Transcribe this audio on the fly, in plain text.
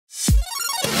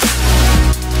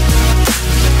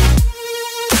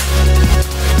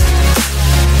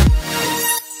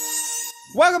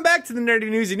Welcome back to the nerdy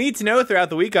news you need to know throughout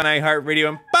the week on iHeartRadio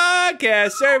and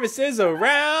podcast services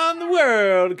around the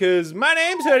world. Because my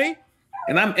name's Hoodie.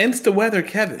 And I'm Insta Weather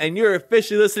Kevin. And you're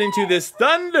officially listening to this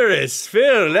thunderous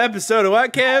filled episode of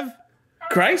what, Kev?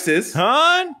 Crisis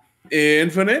on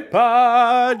Infinite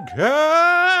Podcast.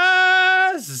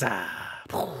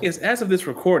 Yes, as of this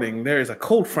recording, there is a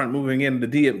cold front moving in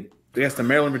the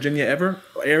Maryland, Virginia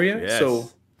area. Yes. So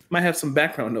might have some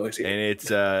background noise here. And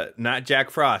it's not Jack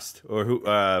Frost or who?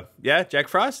 Yeah, Jack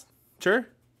Frost. Sure.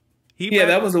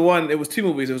 That was the one. It was two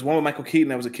movies. It was one with Michael Keaton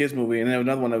that was a kids movie, and then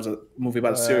another one that was a movie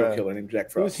about a serial killer named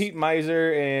Jack Frost. It was Heat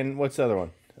Miser and what's the other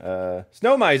one?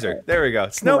 Snow Miser. There we go.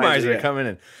 Snow Miser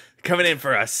coming in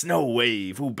for a snow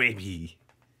wave. Ooh, baby.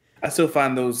 I still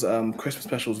find those Christmas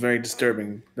specials very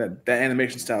disturbing. That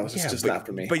animation style is just not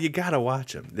for me. But you gotta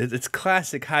watch them. It's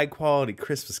classic, high quality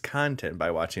Christmas content by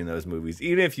watching those movies.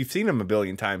 Even if you've seen them a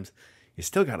billion times, you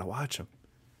still gotta watch them.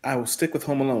 I will stick with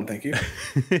Home Alone, thank you.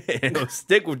 And I'll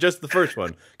stick with just the first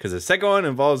one because the second one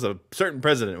involves a certain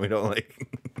president we don't like.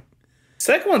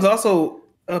 Second one's also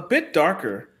a bit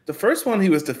darker. The first one, he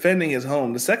was defending his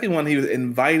home. The second one, he was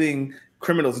inviting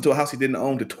criminals into a house he didn't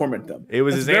own to torment them. It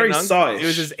was It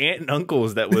was his aunt and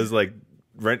uncle's that was like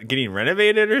getting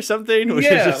renovated or something.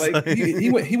 Yeah, he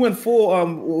went full.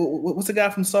 What's the guy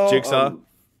from Saw? Jigsaw.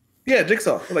 Yeah,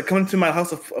 Jigsaw. Like coming to my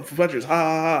house of pleasures. Ha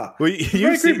ha ha. Well,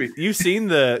 you've seen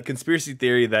the conspiracy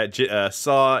theory that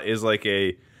Saw is like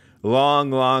a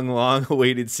long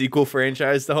awaited sequel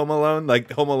franchise to Home Alone.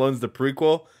 Like Home Alone's the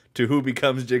prequel to who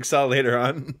becomes Jigsaw later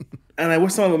on. And I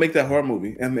wish someone would make that horror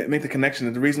movie and make the connection.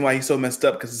 And the reason why he's so messed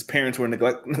up because his parents were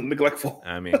neglectful.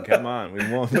 I mean, come on, we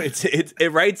won't.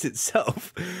 It writes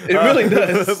itself. It really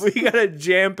does. We got a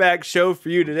jam-packed show for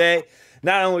you today.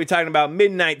 Not only are we talking about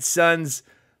Midnight Suns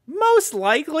most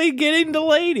likely getting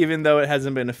delayed, even though it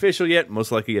hasn't been official yet.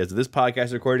 Most likely as this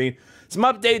podcast recording. Some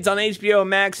updates on HBO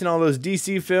Max and all those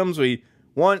DC films we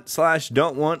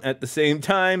want/don't want at the same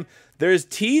time. There's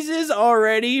teases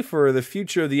already for the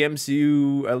future of the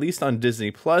MCU, at least on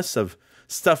Disney Plus, of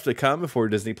stuff to come before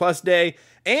Disney Plus Day.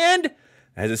 And,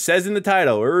 as it says in the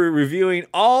title, we're reviewing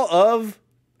all of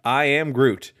I Am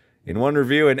Groot in one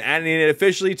review and adding it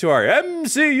officially to our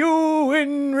MCU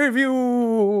In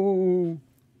review.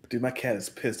 Dude, my cat is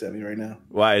pissed at me right now.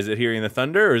 Why? Is it hearing the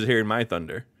thunder or is it hearing my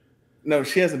thunder? No,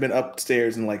 she hasn't been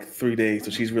upstairs in like 3 days, so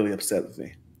she's really upset with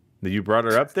me. You brought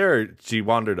her up there or she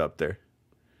wandered up there?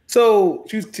 So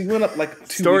she went up like 2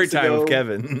 weeks ago. Story time with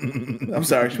Kevin. I'm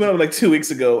sorry. She went up like 2 weeks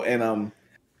ago, and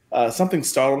something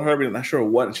startled her, but I'm not sure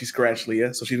what, and she scratched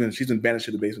Leah, so she's been banished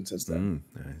to the basement since then.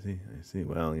 I see.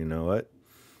 Well, you know what?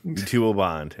 You two will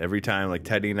bond every time, like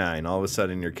Teddy and I, and all of a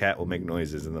sudden your cat will make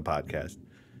noises in the podcast.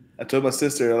 I told my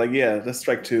sister, like, yeah, that's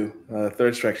strike two.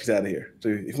 Third strike, she's out of here. So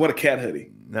if you want a cat hoodie,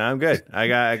 no, I'm good.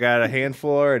 I got a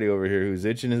handful already over here who's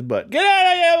itching his butt. Get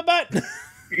out of your butt.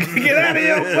 Get out of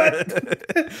your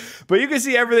butt. But you can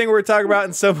see everything we're talking about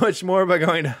and so much more by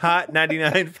going to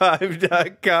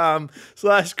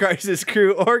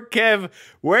hot995.com/crisiscrew. Or Kev,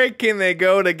 where can they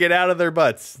go to get out of their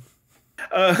butts?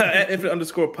 At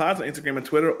Infinite_pods on Instagram and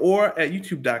Twitter, or at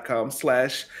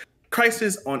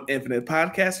youtube.com/Crisis on Infinite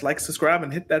Podcast. Like, subscribe,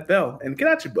 and hit that bell, and get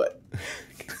out your butt.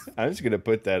 I'm just going to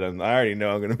put that on. I already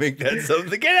know I'm going to make that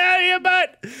something. Get out of your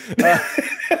butt.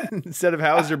 Instead of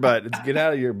how's your butt, it's get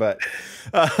out of your butt.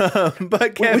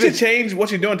 But Kevin, we should change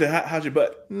what you're doing to how's your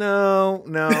butt. No.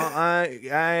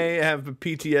 I have a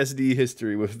PTSD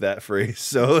history with that phrase,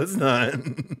 so it's not.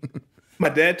 My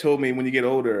dad told me when you get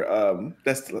older,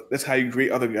 that's how you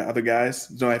greet other guys.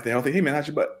 You don't have to healthy. Hey man, how's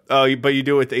your butt? Oh, but you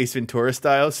do it with the Ace Ventura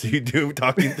style, so you do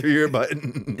talking through your butt.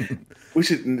 We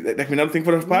should. That can be another thing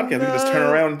for the podcast. We can just turn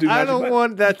around and do. I don't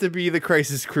want that to be the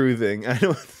Crisis Crew thing. I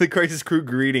don't want the Crisis Crew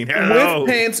greeting. Hello.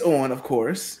 With pants on, of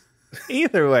course.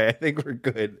 Either way, I think we're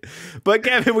good. But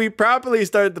Kevin, we properly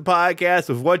started the podcast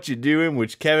with what you doing,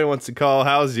 which Kevin wants to call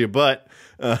 "How's your butt?"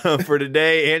 For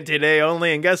today and today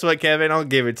only. And guess what, Kevin? I'll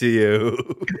give it to you.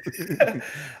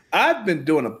 I've been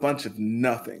doing a bunch of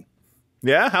nothing.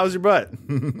 Yeah? How's your butt?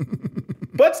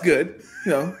 Butt's good.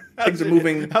 You know, things are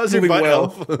moving. How's your butt well.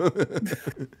 health?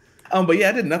 But yeah,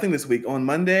 I did nothing this week. On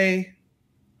Monday,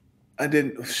 I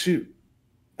did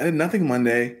nothing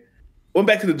Monday. Went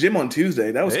back to the gym on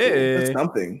Tuesday. That was cool. That's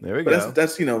something. There we go.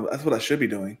 That's what I should be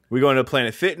doing. We going to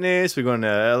Planet Fitness? We going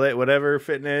to LA, whatever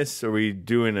fitness? Are we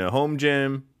doing a home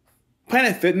gym?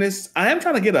 Planet Fitness. I am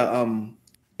trying to get a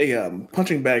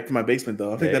punching bag for my basement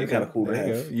though. I think that'd be kind of cool to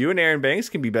have. You and Aaron Banks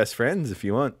can be best friends if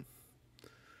you want.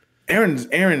 Aaron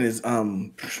is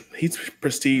he's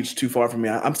prestige too far from me.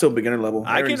 I'm still beginner level.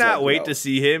 I cannot wait to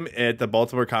see him at the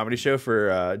Baltimore Comedy Show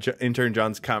for intern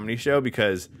John's comedy show,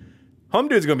 because Home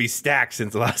Dude's gonna be stacked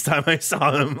since the last time I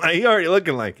saw him. He already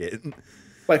looking like it.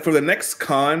 Like for the next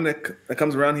con that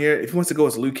comes around here, if he wants to go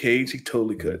as Luke Cage, he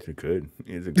totally could. He could.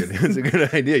 It's a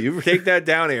good idea. You take that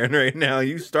down, Aaron, right now.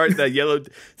 You start that yellow.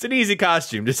 It's an easy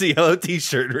costume. Just a yellow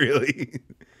T-shirt, really.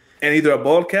 And either a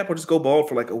bald cap or just go bald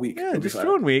for like a week. Yeah, just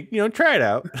 1 week. Try it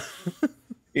out.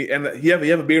 And you have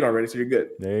a beard already, so you're good.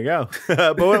 There you go.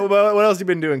 But what else you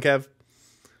been doing, Kev?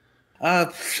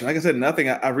 Like I said, nothing.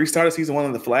 I restarted season 1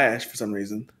 of The Flash for some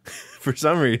reason. For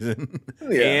some reason.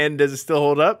 Yeah. And does it still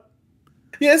hold up?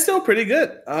 Yeah, it's still pretty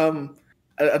good. I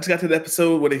just got to the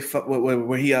episode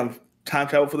where he time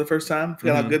traveled for the first time. I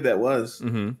forgot how good that was,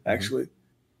 actually.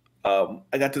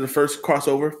 I got to the first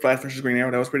crossover, Flash versus Green Arrow.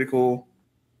 That was pretty cool.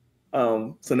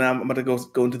 So now I'm about to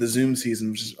go into the Zoom season,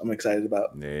 which I'm excited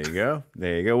about. There you go.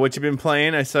 There you go. What you been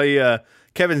playing? I saw you.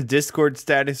 Kevin's Discord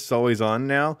status is always on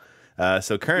now.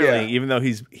 So currently, even though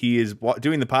he is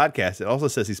doing the podcast, it also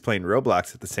says he's playing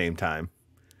Roblox at the same time.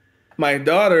 My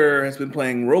daughter has been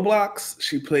playing Roblox.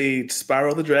 She played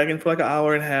Spyro the Dragon for like an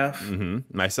hour and a half. And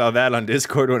I saw that on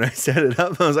Discord when I set it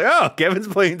up. I was like, oh, Kevin's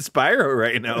playing Spyro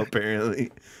right now,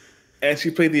 apparently. And she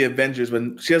played the Avengers,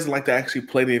 but she doesn't like to actually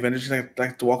play the Avengers. She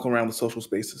likes to walk around the social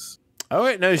spaces. Oh,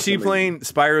 wait. No, she's playing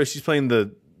Spyro. She's playing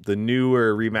the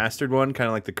newer remastered one, kind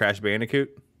of like the Crash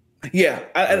Bandicoot. Yeah.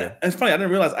 It's funny. I didn't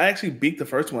realize I actually beat the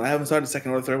first one. I haven't started the second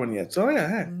or the third one yet. So,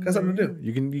 yeah, got something to do.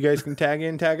 You guys can tag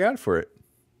in, tag out for it.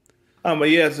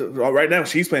 But yeah, so right now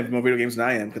she's playing more video games than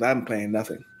I am because I'm playing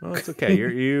nothing. Well, it's okay.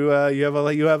 You have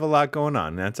a lot going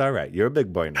on. That's all right. You're a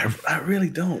big boy now. I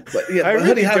really don't. But yeah, I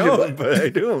really don't. But I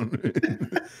don't.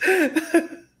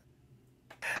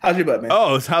 How's your butt, man?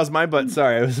 Oh, how's my butt?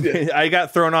 Sorry, I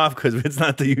got thrown off because it's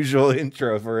not the usual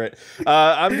intro for it.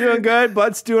 I'm doing good.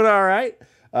 Butt's doing all right.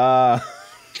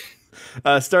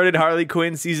 Started Harley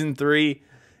Quinn season 3.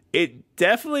 It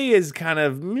definitely is kind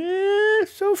of meh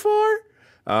so far.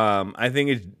 I think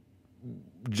it's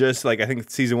just like, I think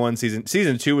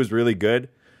season 2 was really good.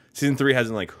 Season 3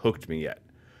 hasn't like hooked me yet.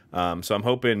 So I'm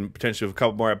hoping potentially with a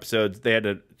couple more episodes, they had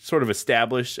to sort of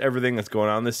establish everything that's going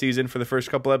on this season for the first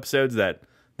couple episodes, that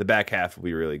the back half will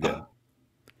be really good.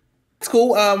 It's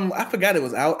cool. I forgot it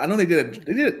was out. I know they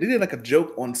did like a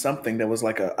joke on something that was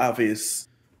like a obvious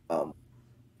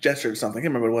gesture or something. I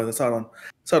can't remember what it was. I saw it on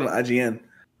IGN.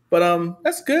 But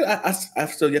that's good.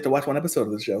 I've still yet to watch one episode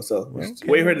of the show, so it's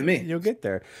way ahead of me. You'll get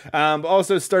there.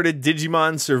 Also started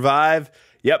Digimon Survive.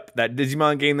 Yep, that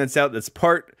Digimon game that's out. That's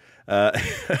part that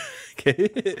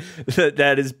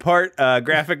is part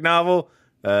graphic novel.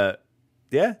 Yeah,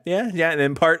 and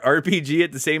then part RPG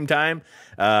at the same time.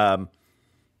 Not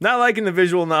liking the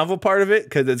visual novel part of it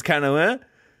because it's kind of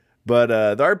but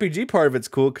the RPG part of it's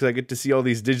cool because I get to see all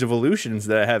these Digivolutions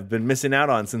that I have been missing out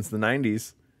on since the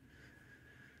 90s.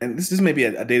 And this may be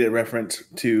a dated reference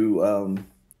to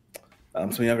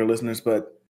some younger listeners,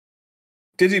 but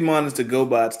Digimon is the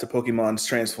GoBots to Pokemon's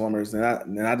Transformers, and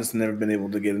I just never been able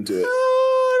to get into it.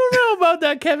 I don't know about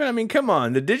that, Kevin. I mean, come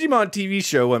on. The Digimon TV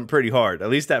show went pretty hard,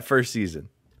 at least that first season.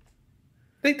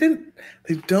 They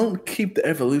don't keep the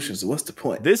evolution, so what's the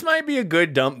point? This might be a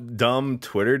good dumb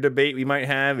Twitter debate we might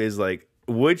have, is like,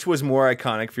 which was more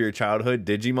iconic for your childhood,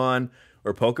 Digimon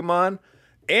or Pokemon?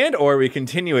 And or we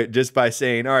continue it just by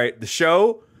saying, all right, the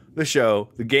show,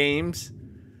 the games,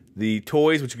 the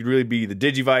toys, which could really be the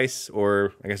Digivice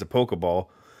or I guess a Pokeball,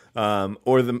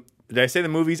 or did I say the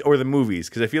movies or the movies?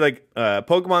 Because I feel like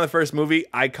Pokemon the first movie,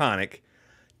 iconic.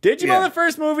 Digimon the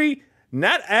first movie,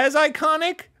 not as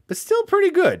iconic, but still pretty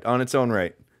good on its own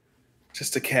right.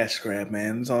 Just a cash grab,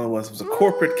 man. That's all it was. It was a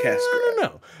corporate cash grab. I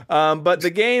don't know. But the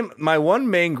game, my one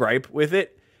main gripe with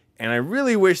it, and I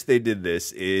really wish they did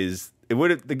this, is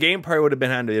the game part would have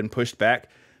had to been pushed back,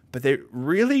 but they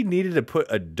really needed to put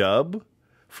a dub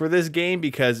for this game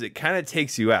because it kind of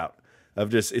takes you out of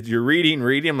just, if you're reading.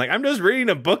 I'm like, I'm just reading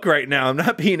a book right now. I'm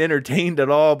not being entertained at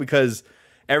all because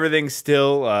everything's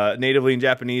still natively in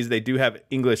Japanese. They do have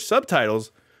English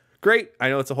subtitles. Great. I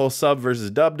know it's a whole sub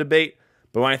versus dub debate,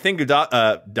 but when I think of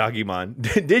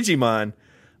Digimon,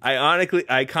 I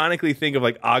iconically think of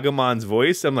like Agumon's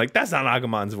voice. I'm like, that's not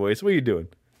Agumon's voice. What are you doing?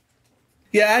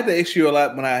 Yeah, I had the issue a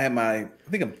lot when I had my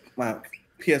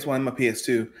PS1 and my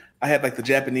PS2. I had like the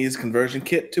Japanese conversion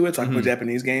kit to it, so I could play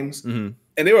Japanese games. And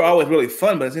they were always really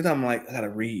fun, but at the same time, I'm like, I gotta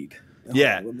read.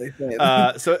 Yeah.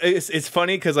 So it's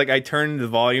funny because like I turned the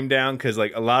volume down because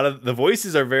like a lot of the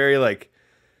voices are very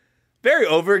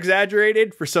over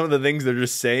exaggerated for some of the things they're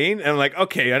just saying. And I'm like,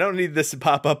 okay, I don't need this to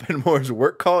pop up anymore as a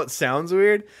work call. It sounds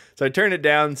weird. So I turned it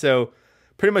down. So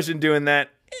pretty much in doing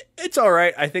that, it's all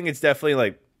right. I think it's definitely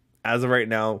like, as of right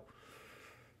now,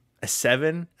 a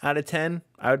 7 out of 10.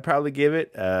 I would probably give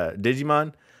it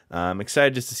Digimon. I'm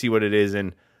excited just to see what it is,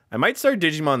 and I might start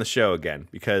Digimon the show again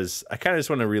because I kind of just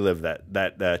want to relive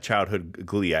that childhood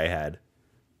glee I had.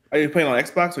 Are you playing on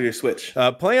Xbox or your Switch?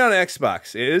 Playing on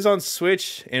Xbox. It is on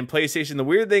Switch and PlayStation. The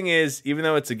weird thing is, even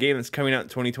though it's a game that's coming out in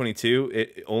 2022,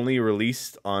 it only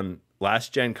released on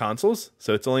last-gen consoles.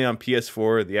 So it's only on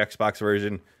PS4, the Xbox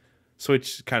version.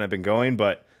 Switch kind of been going,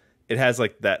 but it has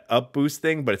like that up boost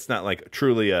thing, but it's not like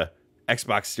truly a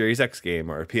Xbox Series X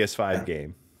game or a PS5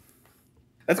 game.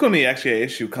 That's going to be actually an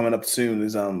issue coming up soon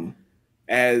is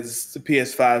as the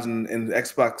PS5s and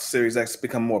Xbox Series X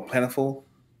become more plentiful,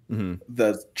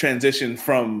 the transition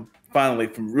from really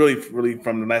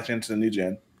from the last gen to the new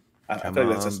gen. Come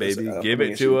on, baby. Give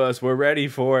it to us. We're ready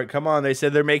for it. Come on. They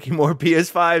said they're making more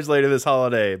PS5s later this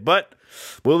holiday. But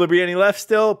will there be any left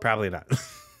still? Probably not.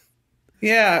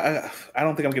 Yeah, I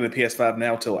don't think I'm getting a PS5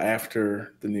 now till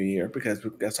after the new year because we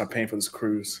got to start paying for this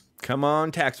cruise. Come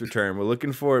on, tax return. We're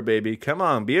looking for it, baby. Come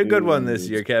on. Be a good one this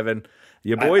year, Kevin.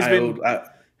 Your boy's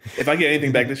if I get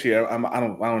anything back this year, I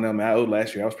don't know, man. I owed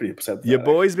last year. I was pretty upset. Your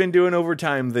boy's been doing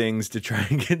overtime things to try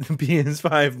and get the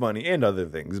PS5 money and other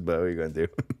things, but what are you going to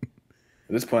do? At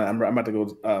this point, I'm about to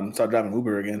go start driving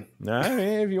Uber again. I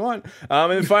mean, if you want.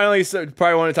 And finally, so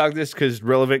probably want to talk this because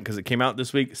relevant because it came out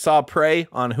this week. Saw Prey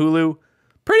on Hulu.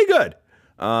 Pretty good.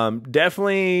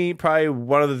 Definitely probably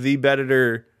one of the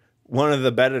better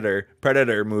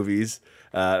Predator movies.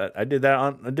 I did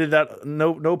that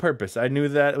no purpose. I knew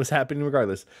that it was happening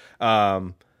regardless.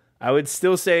 I would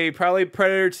still say probably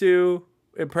Predator 2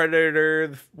 and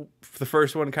Predator, the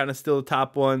first one, kind of still the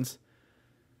top ones.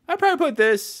 I'd probably put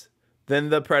this, then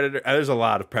the Predator. There's a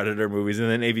lot of Predator movies, and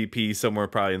then AVP somewhere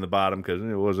probably in the bottom because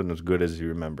it wasn't as good as you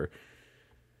remember.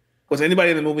 Was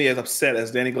anybody in the movie as upset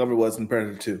as Danny Glover was in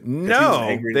Predator 2?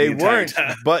 No, they weren't.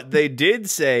 But they did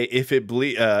say, if it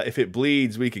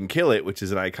bleeds, we can kill it, which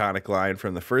is an iconic line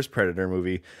from the first Predator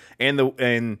movie. And do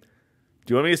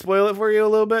you want me to spoil it for you a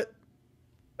little bit?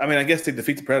 I mean, I guess they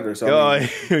defeat the Predator. So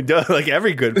like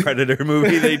every good Predator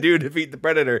movie, they do defeat the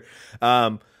Predator.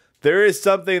 There is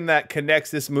something that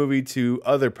connects this movie to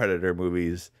other Predator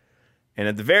movies. And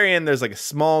at the very end, there's like a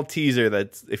small teaser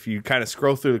that's, if you kind of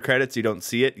scroll through the credits, you don't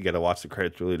see it. You got to watch the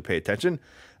credits really to pay attention.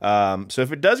 So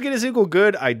if it does get a sequel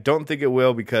good, I don't think it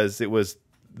will because it was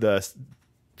the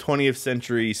 20th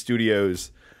Century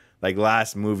Studios like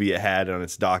last movie it had on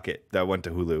its docket that went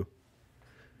to Hulu.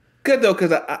 Good though,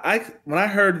 because I when I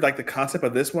heard like the concept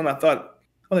of this one, I thought,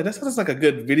 oh, that sounds like a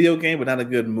good video game, but not a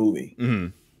good movie.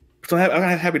 So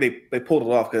I'm happy they pulled it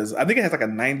off because I think it has like a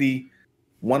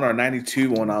 91 or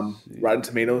 92 on Rotten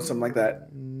Tomatoes, something like that.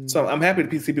 So I'm happy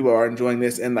to see people are enjoying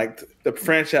this, and like the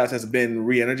franchise has been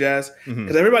re-energized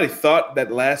because everybody thought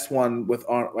that last one with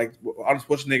Arnold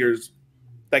Schwarzenegger's,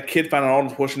 that kid finding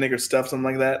Arnold Schwarzenegger stuff, something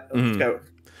like that.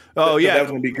 That was going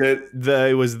to be good.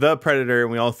 It was the Predator,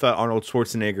 and we all thought Arnold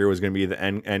Schwarzenegger was going to be the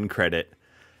end credit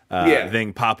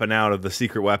thing popping out of the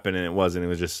secret weapon, and it wasn't. It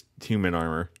was just human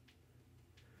armor.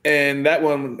 And that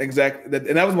one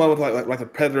that was one with like a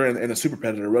Predator and a Super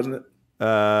Predator, wasn't it?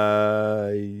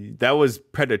 That was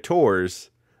Predators.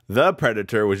 The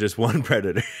Predator was just one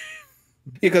Predator.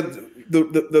 Because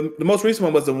the most recent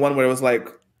one was the one where it was like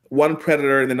one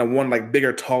Predator and then a one like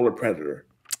bigger, taller Predator.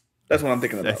 That's what I'm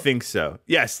thinking about. I think so.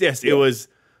 Yes. Yeah. It was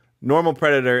normal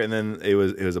Predator, and then it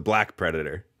was a black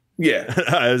Predator. Yeah,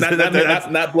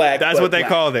 not black. That's what they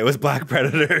called it. It was Black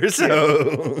Predator.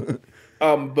 So,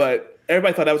 but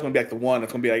everybody thought that was going to be like the one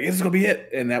that's going to be like, this is going to be it.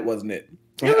 And that wasn't it.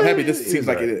 So I'm happy this seems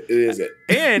like it is it.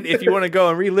 And if you want to go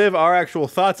and relive our actual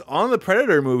thoughts on the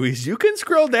Predator movies, you can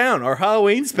scroll down our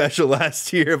Halloween special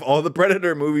last year of all the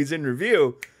Predator movies in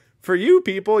review. For you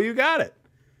people, you got it.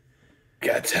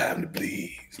 Got time to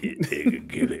bleed.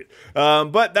 Get it.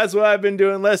 But that's what I've been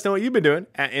doing. Let us know what you've been doing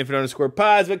at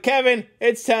 @Infinite_Pods. But Kevin,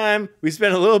 it's time. We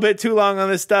spent a little bit too long on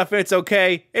this stuff. It's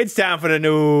okay. It's time for the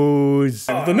news.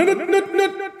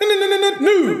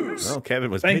 News. Oh,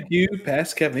 Kevin was. Thank you,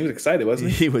 past Kevin. He was excited,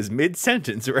 wasn't he? He was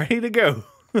mid-sentence, ready to go.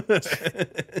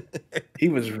 He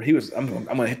was. I'm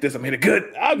gonna hit this. I'm gonna hit it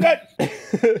good. I'm good.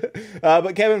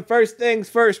 But Kevin, first things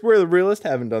first. We're the realist.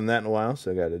 Haven't done that in a while,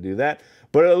 so I got to do that.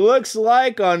 But it looks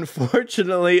like,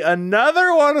 unfortunately,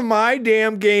 another one of my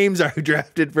damn games I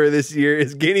drafted for this year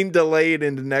is getting delayed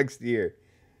into next year.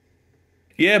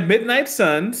 Yeah, Midnight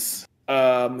Suns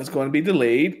is going to be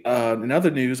delayed. In other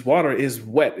news, water is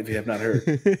wet, if you have not heard.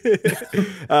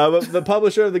 But the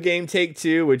publisher of the game,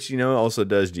 Take-Two, which, also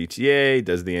does GTA,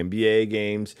 does the NBA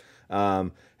games,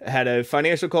 had a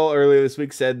financial call earlier this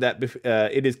week, said that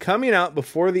it is coming out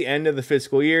before the end of the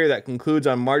fiscal year that concludes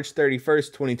on March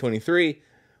 31st, 2023.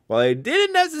 While they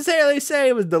didn't necessarily say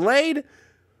it was delayed,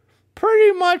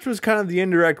 pretty much was kind of the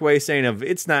indirect way saying of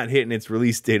it's not hitting its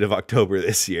release date of October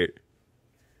this year.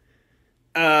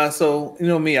 So you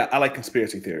know me, I like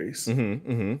conspiracy theories.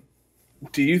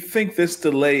 Do you think this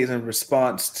delay is in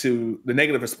response to the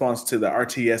negative response to the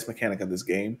RTS mechanic of this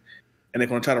game, and they're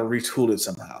going to try to retool it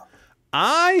somehow?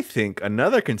 I think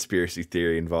another conspiracy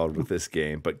theory involved with this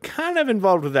game, but kind of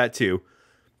involved with that too.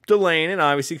 Delaying it,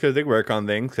 obviously, because they work on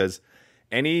things, because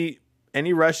any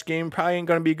rush game probably ain't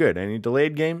going to be good. Any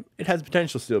delayed game, it has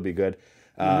potential to still be good.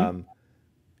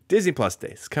 Disney Plus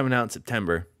Days coming out in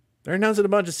September. They're announcing a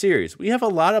bunch of series. We have a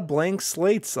lot of blank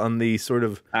slates on the sort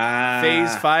of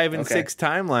phase 5 and 6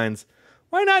 timelines.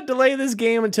 Why not delay this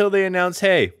game until they announce,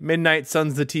 hey, Midnight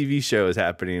Suns, the TV show, is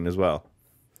happening as well?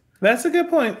 That's a good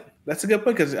point. That's a good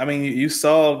point, because, I mean, you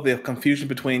saw the confusion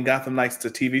between Gotham Knights, the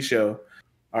TV show,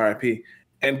 RIP,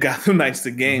 and Gotham Knights,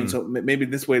 the game. So maybe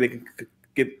this way they can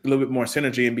get a little bit more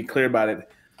synergy and be clear about it.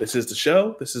 This is the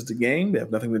show. This is the game. They have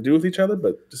nothing to do with each other,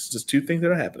 but this is just two things that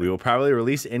are happening. We will probably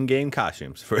release in-game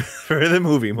costumes for the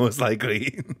movie, most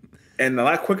likely. And a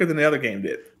lot quicker than the other game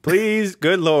did. Please,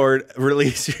 good Lord,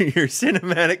 release your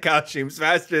cinematic costumes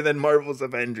faster than Marvel's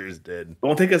Avengers did.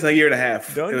 Won't take us a year and a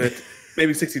half.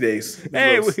 Maybe 60 days.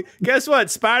 Hey, guess what?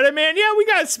 Spider-Man? Yeah, we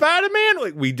got Spider-Man.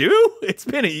 Like, we do? It's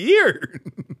been a year.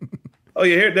 Oh,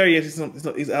 yeah, there he is.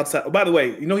 He's outside. Oh, by the way,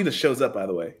 you know he just shows up, by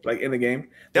the way, like in the game.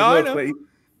 I know.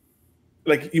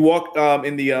 Like you walk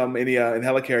in the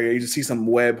helicarrier, you just see some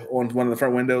web on one of the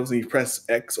front windows, and you press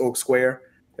X or square,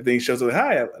 and then he shows up. Like,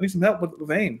 hi, I need some help with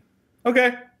AIM.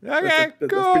 Okay, cool. That's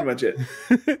pretty much it.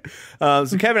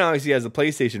 So Kevin obviously has the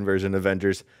PlayStation version of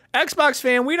Avengers. Xbox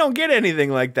fan, we don't get anything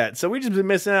like that, so we just been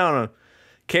missing out on a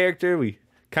character we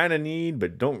kind of need,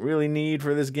 but don't really need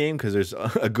for this game, because there's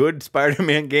a good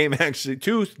Spider-Man game, actually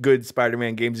 2 good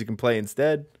Spider-Man games you can play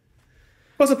instead.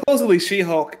 Well, supposedly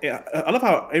She-Hulk. Yeah, I love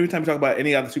how every time you talk about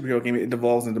any other superhero game, it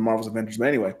devolves into Marvel's Avengers. But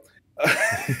anyway,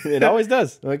 it always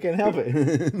does. I can't help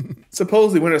it.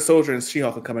 Supposedly Winter Soldier and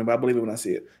She-Hulk are coming, but I believe it when I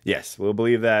see it. Yes, we'll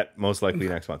believe that most likely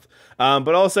next month.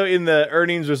 But also in the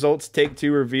earnings results,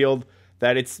 Take-Two revealed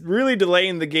that it's really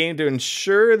delaying the game to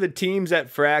ensure the teams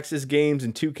at Firaxis Games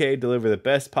and 2K deliver the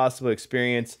best possible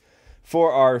experience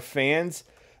for our fans.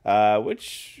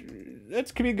 Which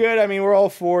that could be good. I mean, we're all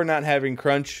for not having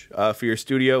crunch for your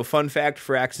studio. Fun fact,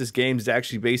 Firaxis Games is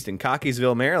actually based in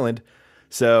Cockeysville, Maryland.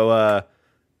 So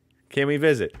can we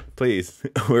visit, please?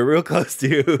 We're real close to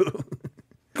you.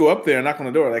 Go up there and knock on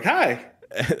the door like, hi.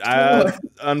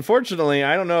 Unfortunately,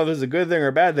 I don't know if this is a good thing or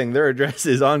a bad thing. Their address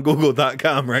is on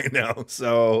google.com right now.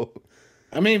 So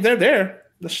I mean, they're there.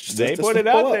 They put it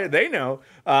out there. They know.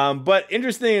 But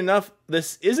interestingly enough,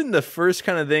 this isn't the first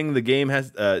kind of thing the game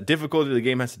has difficulty the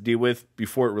game has to deal with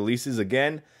before it releases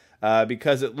again,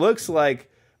 because it looks like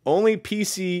only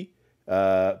PC,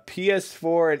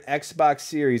 PS4, and Xbox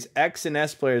Series X and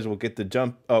S players will get the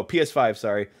jump. Oh, PS5,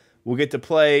 sorry, will get to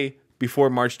play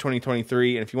before March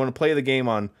 2023. And if you want to play the game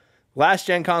on last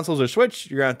gen consoles or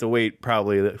Switch, you're gonna have to wait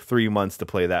probably 3 months to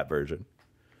play that version.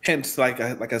 Hence, like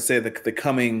I said, the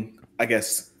coming, I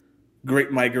guess,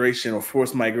 great migration or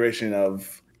forced migration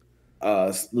of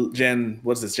Gen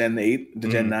 8 to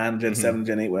Gen 9, Gen 7,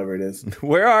 Gen 8, whatever it is.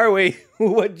 Where are we?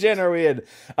 What gen are we in?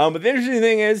 But the interesting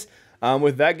thing is,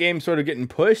 with that game sort of getting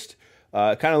pushed,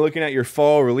 kind of looking at your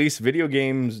fall release video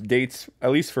games dates, at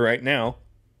least for right now,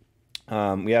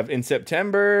 we have in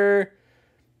September,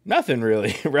 nothing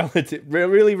really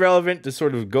really relevant to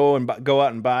sort of go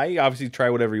out and buy. You obviously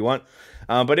try whatever you want.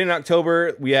 But in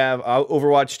October, we have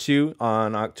Overwatch 2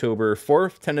 on October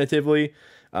 4th, tentatively.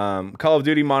 Call of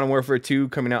Duty Modern Warfare 2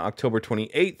 coming out October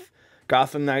 28th.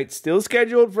 Gotham Knights still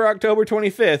scheduled for October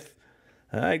 25th.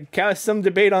 Kind of some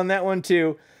debate on that one,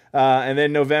 too. And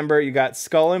then November, you got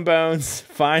Skull and Bones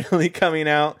finally coming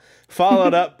out,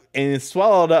 followed up and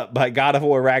swallowed up by God of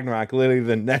War Ragnarok literally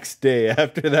the next day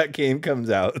after that game comes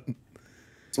out.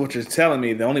 So what you're telling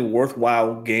me, the only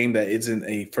worthwhile game that isn't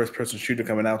a first-person shooter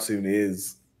coming out soon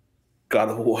is God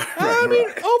of War.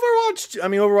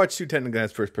 Overwatch 2 technically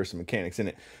has first-person mechanics in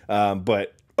it,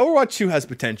 but Overwatch 2 has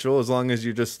potential as long as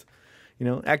you just,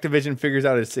 Activision figures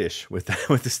out its ish with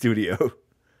the studio.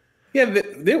 Yeah,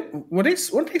 weren't they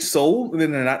sold?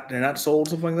 Then they're not sold,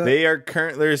 something like that. They are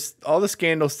current. There's all the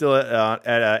scandals still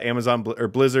at Amazon or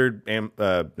Blizzard,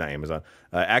 not Amazon,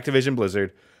 Activision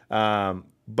Blizzard.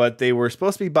 But they were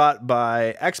supposed to be bought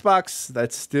by Xbox.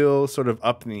 That's still sort of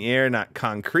up in the air, not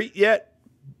concrete yet.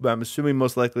 But I'm assuming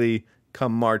most likely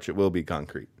come March it will be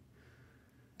concrete.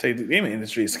 The gaming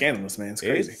industry is scandalous, man. It's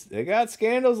crazy. They got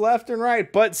scandals left and right.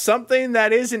 But something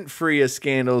that isn't free of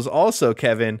scandals also,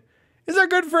 Kevin, is our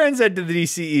good friends at the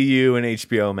DCEU and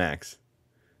HBO Max.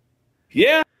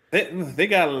 Yeah. They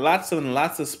got lots and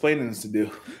lots of explainings to do.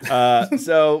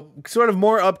 So sort of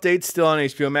more updates still on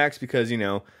HBO Max because,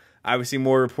 obviously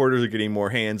more reporters are getting more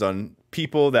hands on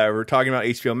people that were talking about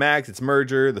HBO Max, its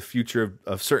merger, the future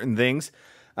of certain things.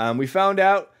 We found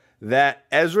out that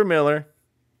Ezra Miller,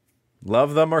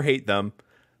 love them or hate them,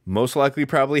 most likely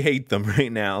probably hate them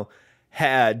right now,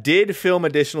 did film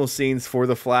additional scenes for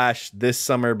The Flash this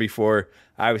summer before,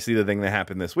 obviously, the thing that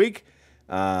happened this week.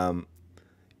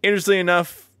 Interestingly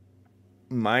enough,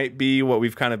 might be what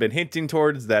we've kind of been hinting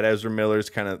towards, that Ezra Miller's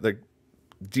kind of the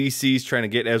DC's trying to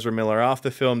get Ezra Miller off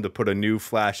the film to put a new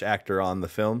Flash actor on the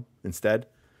film instead.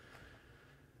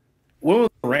 When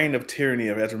will the reign of tyranny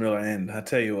of Ezra Miller end? I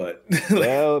tell you what.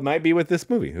 Well, it might be with this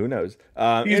movie. Who knows?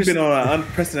 He's been on an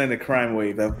unprecedented crime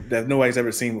wave that nobody's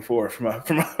ever seen before from a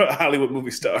Hollywood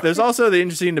movie star. There's also the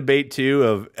interesting debate too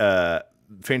of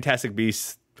Fantastic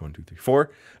Beasts 1, 2, 3,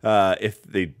 4. If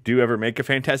they do ever make a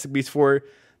Fantastic Beasts 4,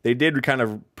 they did kind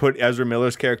of put Ezra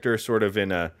Miller's character sort of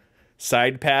in a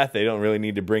side path. They don't really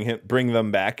need to bring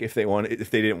them back if they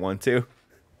didn't want to.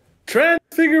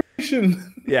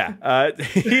 Transfiguration. Yeah,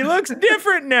 he looks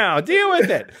different now. Deal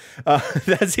with it.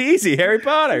 That's easy. Harry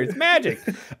Potter. It's magic.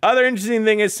 Other interesting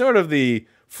thing is sort of the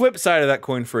flip side of that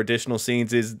coin for additional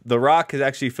scenes is The Rock has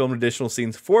actually filmed additional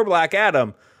scenes for Black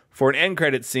Adam for an end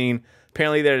credit scene.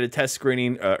 Apparently, they had a test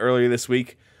screening earlier this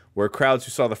week where crowds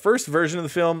who saw the first version of the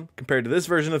film compared to this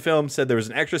version of the film said there was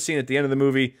an extra scene at the end of the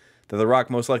movie that The Rock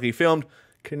most likely filmed,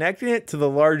 connecting it to the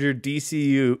larger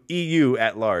DCEU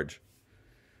at large.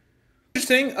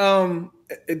 Interesting.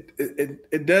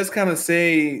 It does kind of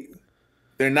say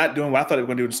they're not doing what I thought they were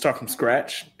going to do, to start from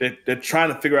scratch. They're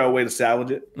trying to figure out a way to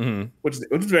salvage it, which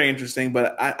is very interesting.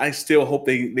 But I still hope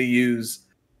they use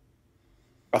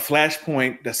a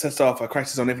flashpoint that sets off a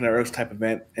Crisis on Infinite Earths type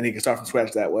event, and he can start from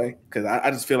scratch that way. Because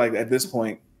I just feel like at this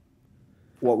point,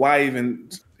 why even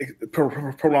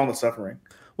prolong the suffering?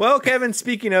 Well, Kevin,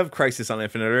 speaking of Crisis on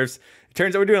Infinite Earths, it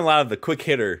turns out we're doing a lot of the quick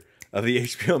hitter of the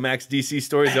HBO Max DC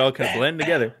stories. They all kind of blend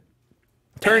together.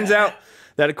 Turns out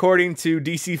that according to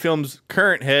DC Films'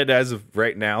 current head, as of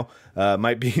right now,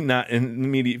 might be not in the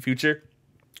immediate future,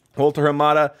 Walter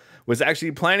Hamada was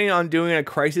actually planning on doing a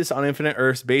Crisis on Infinite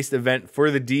Earths based event for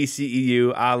the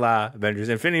DCEU, a la Avengers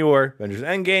Infinity War, Avengers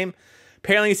Endgame.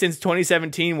 Apparently, since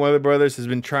 2017, Warner Brothers has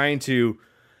been trying to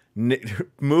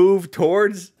move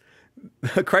towards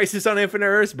a Crisis on Infinite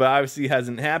Earths, but obviously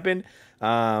hasn't happened.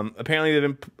 Apparently,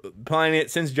 they've been planning it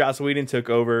since Joss Whedon took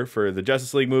over for the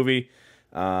Justice League movie.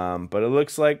 But it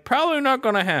looks like probably not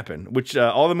going to happen, which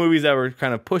all the movies that were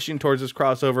kind of pushing towards this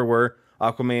crossover were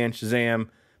Aquaman, Shazam,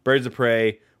 Birds of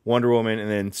Prey, Wonder Woman, and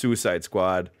then Suicide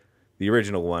Squad, the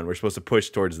original one. We're supposed to push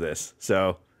towards this.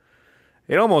 So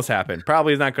it almost happened.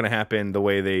 Probably not going to happen the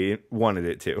way they wanted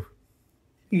it to.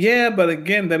 Yeah, but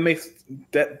again,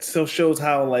 that still shows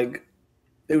how like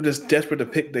they were just desperate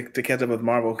to catch up with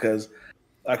Marvel, because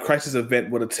a Crisis event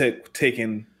would have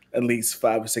taken at least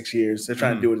 5 or 6 years. They're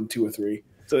trying to do it in 2 or 3.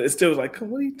 So it still was like,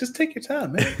 just take your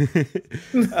time,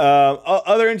 man.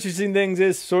 Other interesting things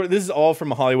is this is all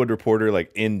from a Hollywood Reporter,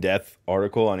 like in-depth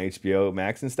article on HBO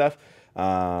Max and stuff.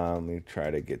 Let me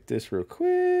try to get this real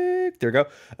quick. There we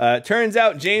go. Turns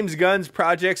out James Gunn's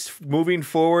projects moving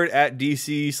forward at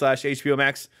DC/HBO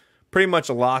Max, pretty much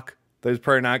a lock. There's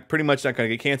pretty much not going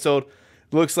to get canceled.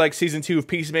 Looks like season 2 of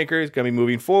Peacemaker is going to be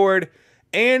moving forward.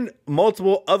 And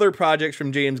multiple other projects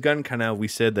from James Gunn. Kind of, we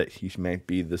said that he might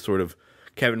be the sort of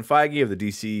Kevin Feige of the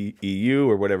DCEU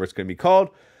or whatever it's going to be called.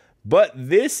 But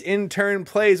this in turn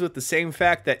plays with the same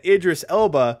fact that Idris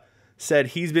Elba said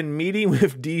he's been meeting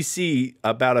with DC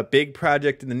about a big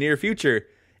project in the near future.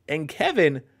 And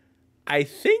Kevin, I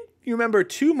think you remember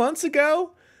 2 months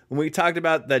ago when we talked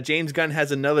about that James Gunn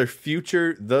has another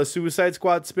future The Suicide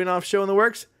Squad spinoff show in the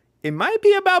works. It might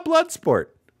be about Bloodsport.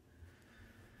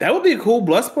 That would be cool.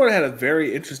 Bloodsport had a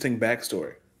very interesting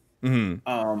backstory. And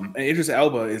Idris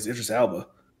Elba is Idris Elba.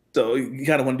 So you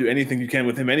kind of want to do anything you can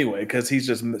with him anyway, because he's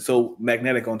just so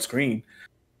magnetic on screen.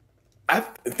 I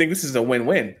think this is a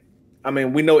win-win. I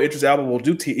mean, we know Idris Elba will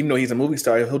do TV, even though he's a movie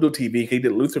star, he'll do TV. He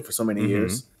did Luther for so many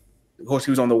years. Of course,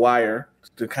 he was on The Wire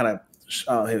to kind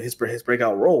of his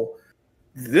breakout role.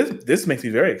 This makes me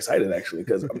very excited, actually,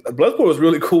 because Bloodsport was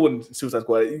really cool in Suicide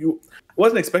Squad. You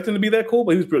wasn't expecting to be that cool,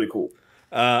 but he was really cool.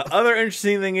 Other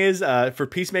interesting thing is for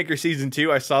Peacemaker season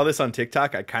 2, I saw this on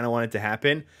TikTok. I kind of want it to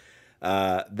happen.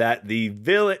 That the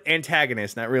villain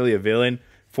antagonist, not really a villain,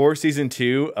 for season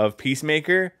 2 of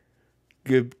Peacemaker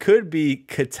could be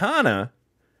Katana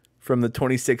from the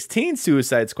 2016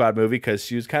 Suicide Squad movie, because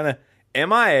she was kind of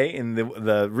MIA in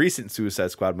the recent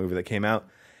Suicide Squad movie that came out,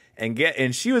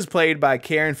 and she was played by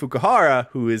Karen Fukuhara,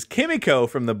 who is Kimiko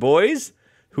from The Boys.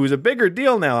 who's a bigger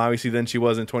deal now, obviously, than she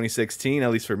was in 2016,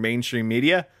 at least for mainstream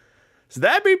media. So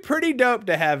that'd be pretty dope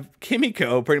to have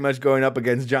Kimiko pretty much going up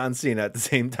against John Cena at the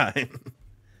same time.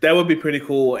 That would be pretty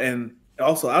cool. And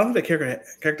also, I don't think the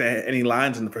character had any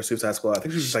lines in the first Suicide Squad. I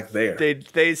think she was just like there.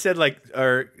 They said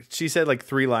she said like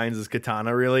 3 lines as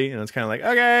Katana, really, and it's kind of like,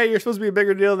 okay, you're supposed to be a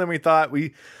bigger deal than we thought.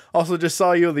 We also just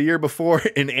saw you the year before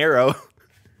in Arrow.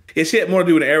 Yeah, she had more to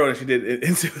do with Arrow than she did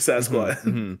in Suicide Squad.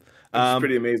 It's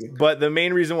pretty amazing. But the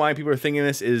main reason why people are thinking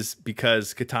this is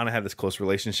because Katana had this close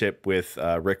relationship with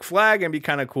Rick Flag, and it'd be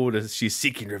kind of cool to she's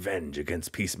seeking revenge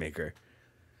against Peacemaker.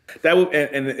 That would,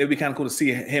 and it'd be kind of cool to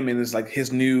see him in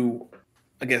his new,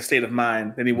 I guess, state of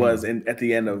mind than he was at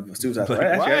the end of Suicide Squad.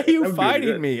 Like, why are you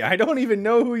fighting me? I don't even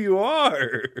know who you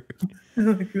are. I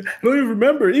don't even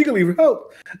remember. Eagerly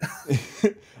help.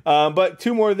 But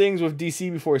 2 more things with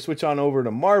DC before we switch on over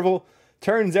to Marvel.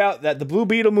 Turns out that the Blue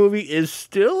Beetle movie is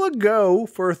still a go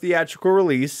for a theatrical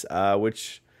release,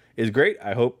 which is great.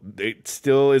 I hope it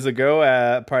still is a go,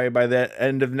 probably by the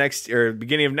end of next or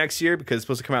beginning of next year, because it's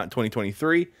supposed to come out in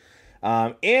 2023.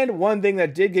 And one thing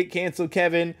that did get canceled,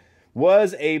 Kevin,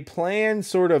 was a planned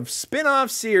sort of spin-off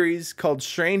series called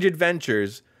Strange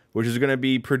Adventures, which is going to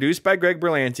be produced by Greg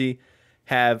Berlanti.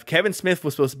 Kevin Smith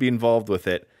was supposed to be involved with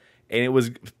it, and it was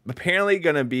apparently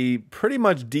going to be pretty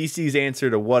much DC's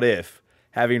answer to What If,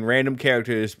 having random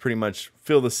characters pretty much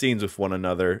fill the scenes with one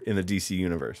another in the DC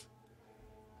universe.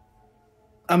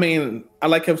 I mean, I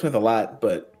like Kevin Smith a lot,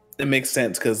 but it makes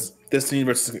sense because this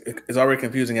universe is already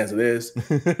confusing as it is.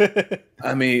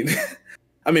 I mean,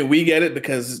 we get it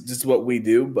because this is what we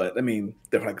do, but I mean,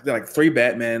 they're like 3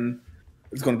 Batmen.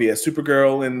 There's going to be a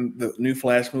Supergirl in the new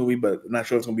Flash movie, but I'm not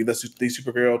sure it's going to be the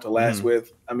Supergirl to last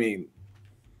with. I mean,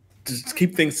 just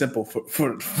keep things simple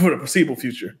for the foreseeable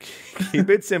future. Keep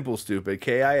it simple, stupid.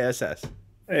 KISS.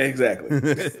 Exactly.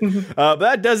 But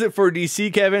that does it for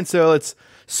DC, Kevin. So let's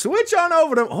switch on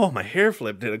over to... Oh, my hair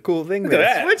flip did a cool thing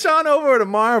there. Switch on over to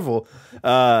Marvel.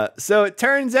 So it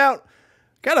turns out,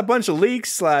 got a bunch of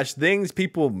leaks / things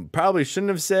people probably shouldn't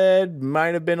have said.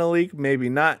 Might have been a leak, maybe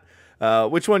not.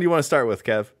 Which one do you want to start with,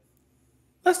 Kev?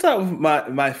 Let's start with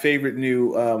my favorite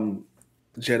new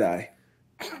Jedi.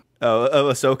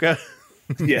 Oh, Ahsoka?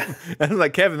 Yeah. I was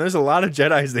like, Kevin, there's a lot of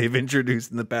Jedis they've introduced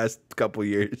in the past couple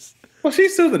years. Well,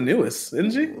 she's still the newest,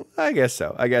 isn't she? I guess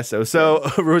so. So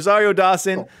Rosario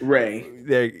Dawson.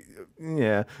 Ray.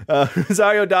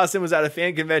 Rosario Dawson was at a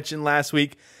fan convention last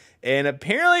week and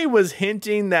apparently was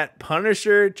hinting that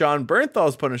Punisher, John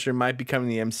Bernthal's Punisher, might be coming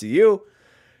to the MCU.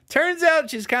 Turns out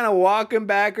she's kind of walking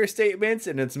back her statements,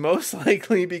 and it's most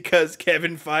likely because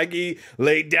Kevin Feige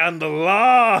laid down the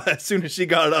law as soon as she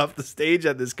got off the stage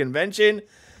at this convention.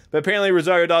 But apparently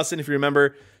Rosario Dawson, if you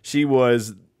remember, she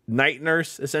was Night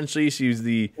Nurse, essentially. She was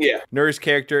the nurse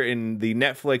character in the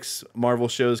Netflix Marvel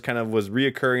shows, kind of was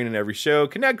reoccurring in every show,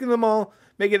 connecting them all,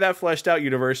 making that fleshed out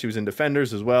universe. She was in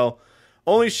Defenders as well.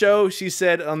 Only show she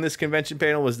said on this convention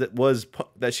panel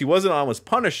that she wasn't on was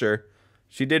Punisher.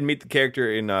 She did meet the character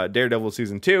in Daredevil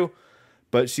Season 2,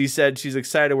 but she said she's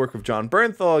excited to work with John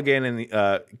Bernthal again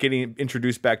and getting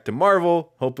introduced back to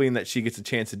Marvel, hoping that she gets a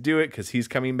chance to do it because he's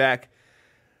coming back.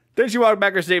 Then she walked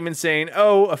back her statement saying,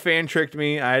 "Oh, a fan tricked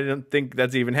me. I don't think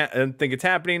that's even. I don't think it's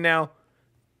happening now."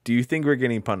 Do you think we're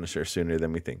getting Punisher sooner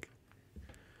than we think?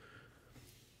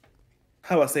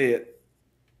 How do I say it?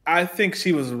 I think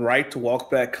she was right to walk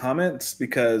back comments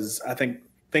because I think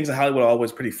things in Hollywood are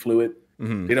always pretty fluid.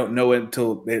 They don't know it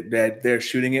until they're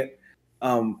shooting it.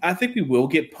 I think we will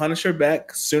get Punisher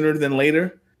back sooner than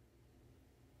later.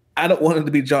 I don't want him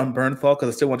to be John Bernthal because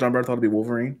I still want John Bernthal to be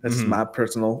Wolverine. That's just my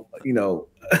personal, vendetta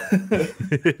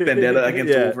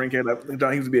against the Wolverine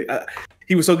character.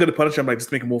 He was so good at Punisher. I'm like,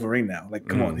 just make him Wolverine now. Like,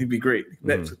 come on, he'd be great.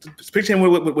 Just picture him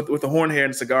with the horn hair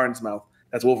and a cigar in his mouth.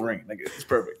 That's Wolverine. Like, it's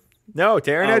perfect. No,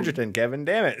 Taron Egerton, Kevin.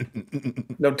 Damn it.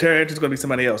 No, Taron Egerton's going to be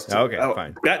somebody else. So, okay,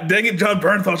 fine. God dang it, John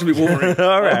Bernthal should be Wolverine.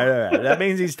 all right. That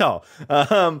means he's tall.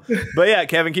 But yeah,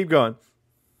 Kevin, keep going.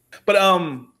 But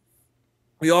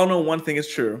we all know one thing is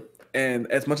true.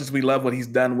 And as much as we love what he's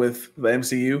done with the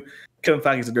MCU, Kevin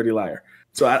Feige's a dirty liar.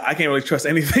 So I can't really trust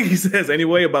anything he says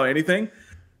anyway about anything.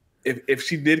 If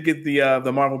she did get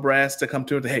the Marvel brass to come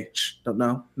to her, hey,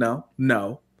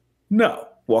 no,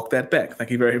 walk that back.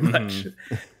 Thank you very much.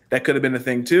 That could have been a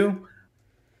thing too.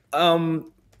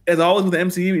 As always with the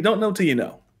MCU, you don't know till you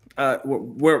know.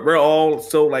 We're all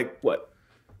so 80%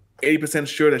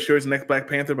 sure that Shuri's the next Black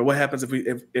Panther. But what happens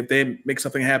if they make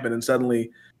something happen and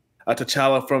suddenly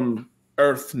T'Challa from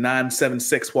Earth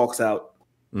 976 walks out,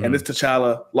 and this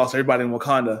T'Challa lost everybody in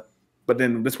Wakanda, but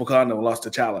then this Wakanda lost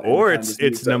T'Challa. Or it's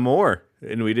Namor,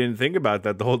 and we didn't think about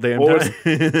that the whole damn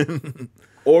time.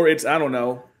 Or it's, I don't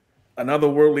know, another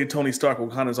worldly Tony Stark.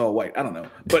 Wakanda's all white. I don't know,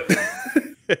 but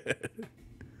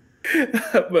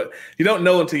but you don't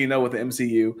know until you know with the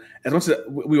MCU. As much as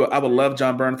I would love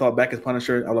John Bernthal back as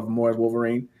Punisher, I love him more as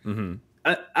Wolverine. Mm-hmm.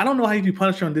 I don't know how you do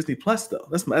Punisher on Disney Plus though.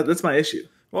 That's my issue.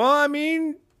 Well, I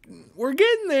mean, we're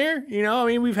getting there. You know, I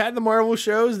mean, we've had the Marvel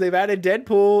shows. They've added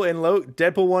Deadpool and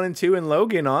Deadpool 1 and 2 and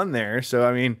Logan on there. So,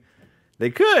 I mean, they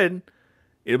could.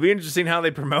 It'll be interesting how they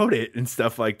promote it and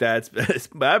stuff like that.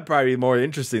 That'd probably be the more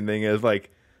interesting thing is, like,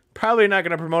 probably not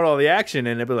going to promote all the action,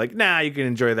 and it'll be like, nah, you can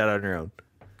enjoy that on your own.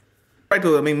 Right,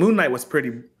 though. I mean, Moon Knight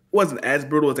wasn't as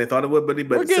brutal as they thought it would,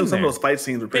 but still some of those fight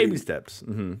scenes were pretty... Baby steps.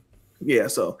 Mm-hmm. Yeah,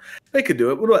 so they could do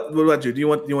it. What about you? Do you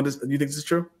want this? Do you think this is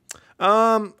true?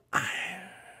 I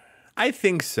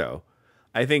think so.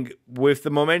 I think with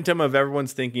the momentum of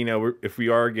everyone's thinking, if we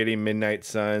are getting Midnight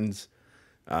Suns,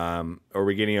 or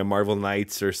we're getting a Marvel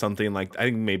Knights or something like, I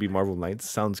think maybe Marvel Knights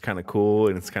sounds kind of cool,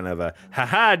 and it's kind of a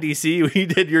haha DC, we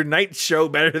did your night show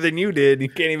better than you did. You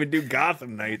can't even do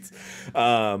Gotham Knights.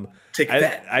 Take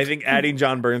that. I think adding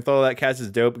John Bernthal that cast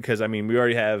is dope because I mean we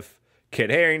already have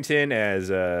Kit Harington as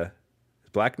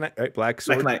Black Knight, right?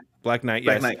 Black Knight.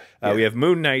 Yes. Knight. Yeah. We have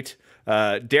Moon Knight.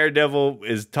 Daredevil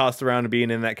is tossed around to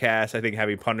being in that cast. I think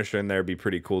having Punisher in there would be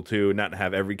pretty cool too. Not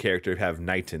have every character have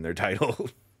Knight in their title.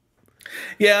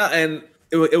 Yeah, and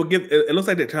it looks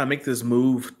like they're trying to make this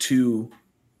move to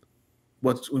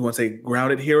what we want to say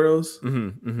grounded heroes.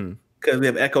 Because we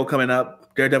have Echo coming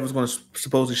up. Daredevil's going to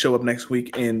supposedly show up next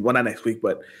week not next week,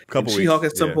 but She-Hulk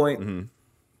at some point.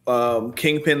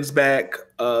 Kingpin's back.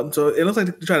 So it looks like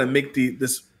they're trying to make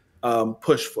this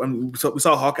push. We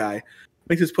saw Hawkeye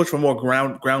make this push for more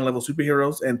ground level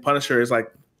superheroes, and Punisher is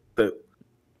like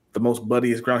the most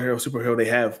buddiest ground hero superhero they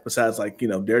have besides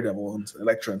Daredevil and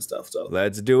Elektra and stuff. So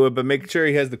let's do it, but make sure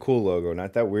he has the cool logo,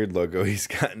 not that weird logo he's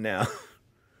got now.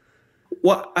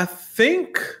 Well, I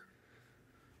think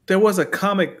there was a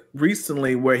comic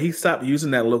recently where he stopped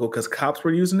using that logo because cops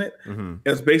were using it. It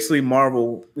was basically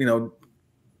Marvel,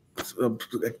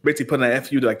 basically putting an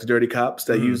FU to like the dirty cops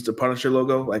that use the Punisher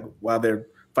logo like while they're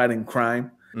fighting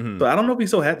crime. So I don't know if he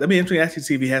still has. I mean, interesting to actually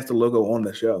see if he has the logo on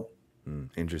the show.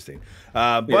 Interesting.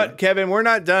 But Kevin, we're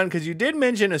not done because you did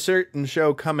mention a certain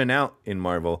show coming out in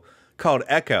Marvel called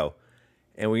Echo.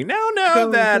 And we now know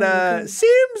that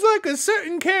seems like a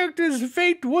certain character's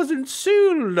fate wasn't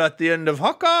sealed at the end of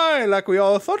Hawkeye like we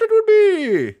all thought it would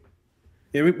be.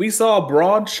 Yeah, we saw a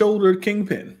broad-shouldered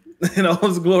Kingpin in all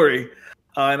his glory.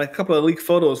 And a couple of leaked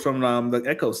photos from the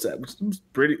Echo set, which was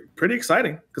pretty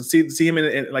exciting. Because see him in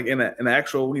an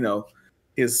actual,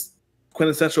 his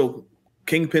quintessential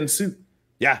Kingpin suit.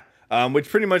 Yeah, which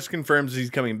pretty much confirms he's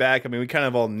coming back. I mean, we kind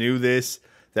of all knew this,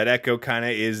 that Echo kind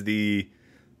of is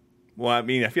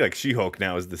I feel like She-Hulk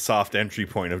now is the soft entry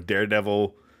point of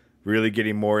Daredevil really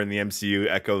getting more in the MCU.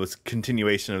 Echo's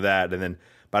continuation of that. And then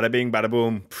bada bing, bada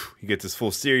boom, he gets his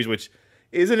full series, which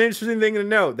is an interesting thing to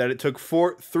note that it took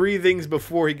 3 things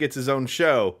before he gets his own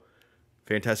show.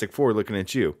 Fantastic Four looking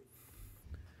at you.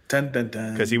 Dun, dun,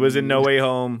 dun. Because he was in No Way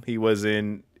Home. He's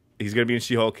going to be in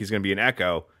She-Hulk. He's going to be in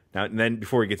Echo. Now, and then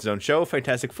before he gets his own show,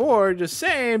 Fantastic Four, just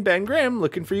saying, Ben Grimm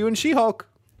looking for you in She-Hulk.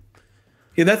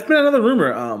 Yeah, that's been another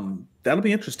rumor. That'll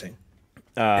be interesting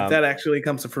if that actually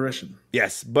comes to fruition.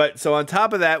 Yes, but so on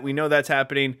top of that, we know that's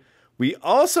happening. We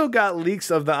also got leaks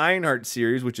of the Ironheart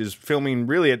series, which is filming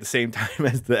really at the same time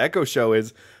as the Echo show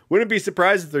is. Wouldn't be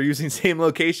surprised if they're using same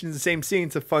locations, the same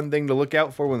scenes. A fun thing to look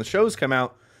out for when the shows come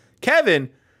out. Kevin,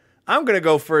 I'm going to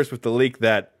go first with the leak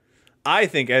that I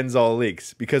think ends all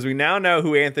leaks, because we now know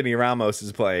who Anthony Ramos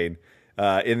is playing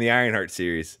in the Ironheart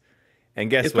series.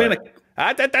 And guess what? I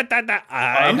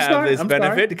have this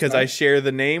benefit because I share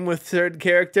the name with third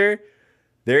character.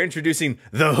 They're introducing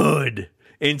the Hood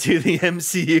into the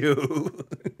MCU.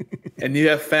 And you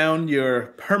have found your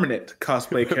permanent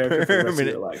cosplay character for the rest of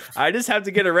your life. I just have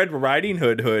to get a Red Riding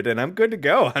Hood and I'm good to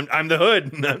go. I'm the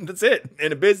Hood. That's it.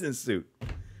 In a business suit.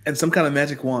 And some kind of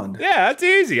magic wand. Yeah, that's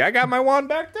easy. I got my wand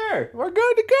back there. We're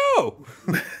good to go.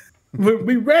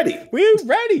 We're ready. We're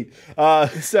ready.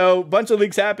 So a bunch of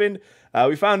leaks happened.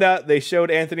 We found out they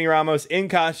showed Anthony Ramos in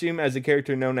costume as a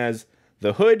character known as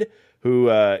the Hood, who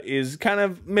is kind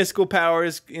of mystical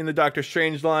powers in the Doctor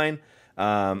Strange line.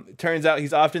 Turns out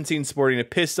he's often seen sporting a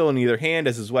pistol in either hand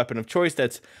as his weapon of choice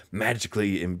that's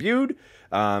magically imbued.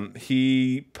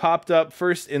 He popped up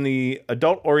first in the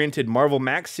adult-oriented Marvel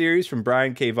Max series from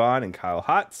Brian K. Vaughan and Kyle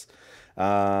Hotz.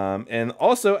 And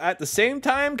also at the same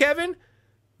time, Kevin,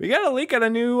 we got a leak on a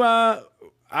new...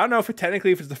 I don't know if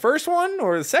it's the first one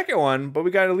or the second one, but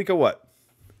we got a leak of what?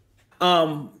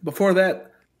 Before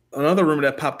that, another rumor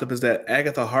that popped up is that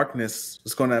Agatha Harkness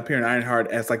is going to appear in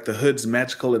Ironheart as like the Hood's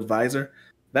magical advisor.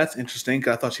 That's interesting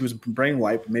because I thought she was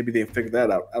brainwiped. Maybe they figured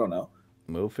that out. I don't know.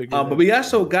 We'll figure it out. But we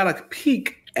also got a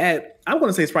peek at, I want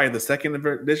to say it's probably the second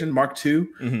edition, Mark II,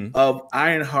 of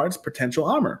Ironheart's potential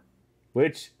armor.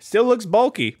 Which still looks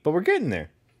bulky, but we're getting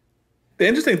there. The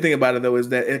interesting thing about it, though, is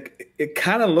that it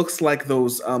kind of looks like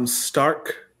those the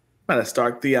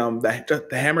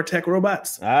Hammer Tech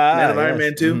robots. Iron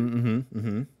Man 2.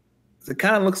 So it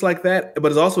kind of looks like that. But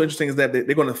it's also interesting is that they're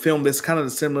going to film this kind of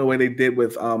the similar way they did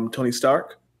with Tony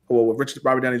Stark, or with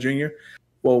Robert Downey Jr.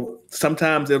 Well,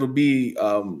 sometimes it'll be,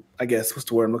 I guess, what's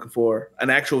the word I'm looking for? An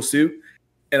actual suit.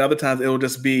 And other times it'll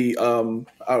just be, the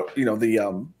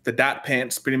dot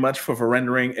pants pretty much for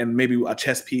rendering, and maybe a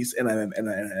chest piece and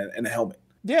a helmet.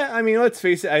 Yeah, I mean, let's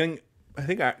face it. I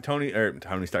think Tony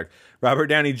Stark, Robert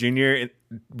Downey Jr.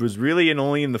 was really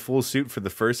only in the full suit for the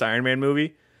first Iron Man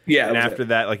movie. Yeah, and after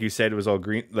that, like you said, it was all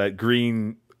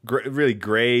green, really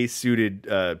gray suited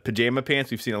pajama pants.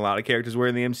 We've seen a lot of characters wear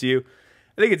in the MCU.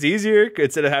 I think it's easier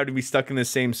instead of having to be stuck in the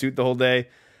same suit the whole day.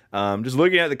 Just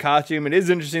looking at the costume, it is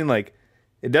interesting. Like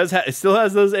it still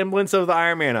has those emblems of the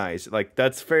Iron Man eyes. Like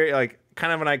that's very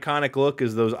kind of an iconic look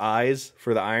is those eyes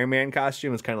for the Iron Man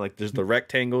costume. It's kind of like there's the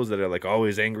rectangles that are like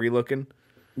always angry looking.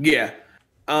 Yeah.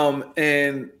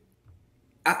 And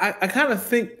I kind of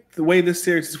think the way this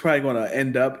series is probably going to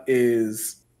end up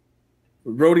is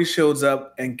Rhodey shows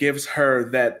up and gives her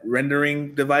that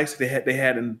rendering device they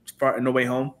had in No Way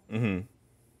Home. And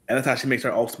that's how she makes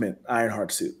her ultimate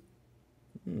Ironheart suit.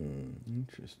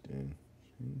 Interesting.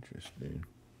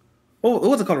 Oh,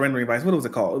 what was it called? A rendering device? What was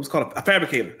it called? It was called a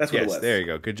fabricator. That's what it was. There you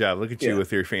go. Good job. Look at you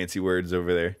with your fancy words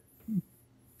over there.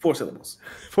 4 syllables.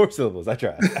 4 syllables. I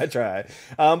try.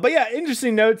 But yeah,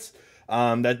 interesting notes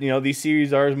that these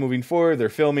series are moving forward. They're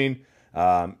filming.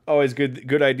 Always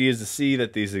good ideas to see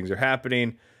that these things are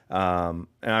happening. And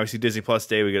obviously Disney Plus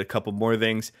Day, we get a couple more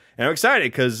things. And I'm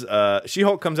excited because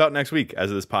She-Hulk comes out next week as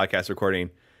of this podcast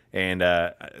recording. And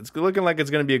it's looking like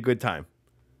it's going to be a good time.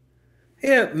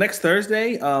 Yeah, next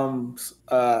Thursday, I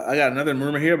got another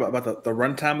rumor here about the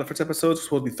runtime of the first episode. It's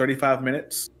supposed to be 35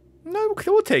 minutes. No,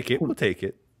 we'll take it.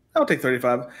 I'll take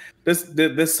 35.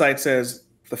 This site says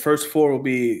the first 4 will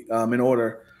be in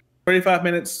order. 35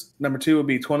 minutes. Number 2 will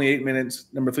be 28 minutes.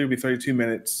 Number 3 will be 32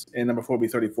 minutes. And number 4 will be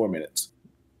 34 minutes.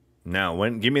 Now,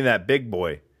 give me that big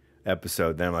boy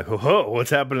episode. Then I'm like, oh,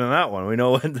 what's happening in that one? We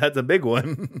know that's a big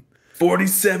one.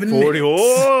 47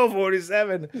 minutes.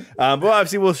 47. But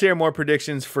obviously, we'll share more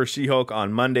predictions for She-Hulk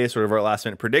on Monday, sort of our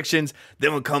last-minute predictions.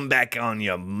 Then we'll come back on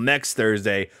you next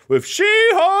Thursday with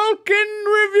She-Hulk in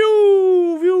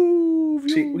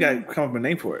review. We got to come up with a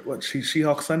name for it. What,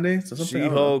 She-Hulk Sunday?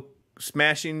 She-Hulk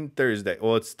Smashing Thursday.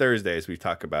 Well, it's Thursdays we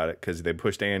talk about it because they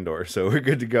pushed Andor, so we're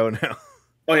good to go now.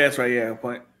 Oh, yeah, that's right. Yeah,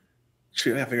 point.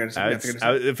 Shoot, I figured this out.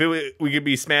 If we could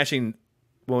be smashing...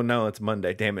 Well, no, it's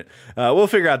Monday. Damn it. We'll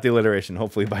figure out the alliteration,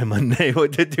 hopefully, by Monday,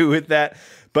 what to do with that.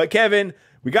 But, Kevin,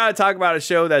 we got to talk about a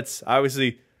show that's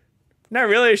obviously not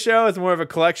really a show. It's more of a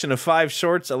collection of 5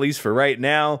 shorts, at least for right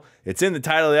now. It's in the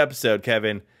title of the episode,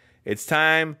 Kevin. It's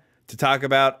time to talk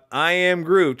about I Am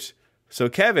Groot. So,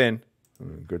 Kevin,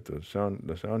 get the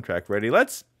soundtrack ready.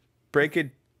 Let's break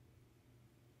it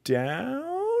down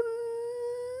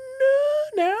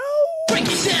now. Break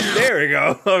it down. There we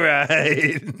go. All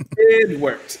right. It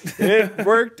worked. It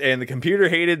worked, and the computer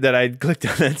hated that I clicked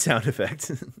on that sound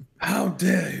effect. How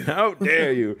dare you? How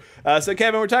dare you? So,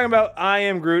 Kevin, we're talking about I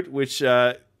Am Groot, which,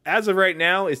 as of right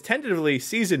now, is tentatively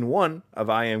season 1 of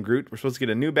I Am Groot. We're supposed to get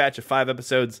a new batch of 5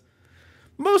 episodes.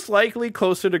 Most likely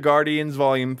closer to Guardians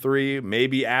Volume 3,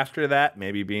 maybe after that,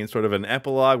 maybe being sort of an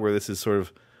epilogue where this is sort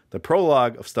of the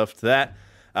prologue of stuff to that.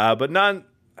 But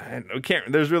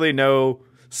there's really no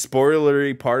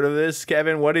spoilery part of this.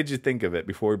 Kevin, what did you think of it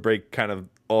before we break kind of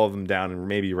all of them down and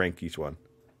maybe rank each one?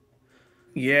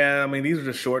 Yeah, I mean, these are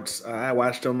just shorts. I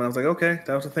watched them and I was like, okay,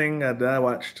 that was the thing I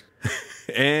watched.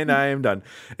 And I am done.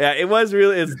 Yeah, it was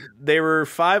really, they were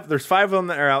 5. There's 5 of them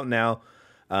that are out now.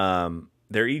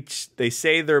 They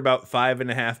say they're about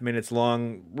 5.5 minutes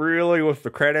long, really, with the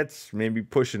credits, maybe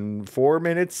pushing 4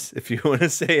 minutes, if you want to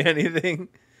say anything.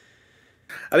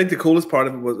 I think the coolest part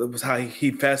of it was how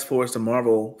he fast forwards to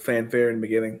Marvel fanfare in the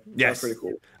beginning. Yes. That's pretty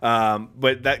cool.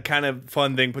 But that kind of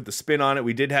fun thing, put the spin on it.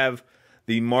 We did have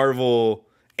the Marvel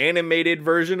animated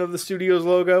version of the studio's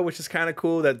logo, which is kind of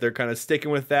cool that they're kind of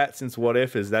sticking with that, since What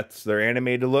If is that's their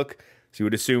animated look. So you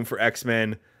would assume for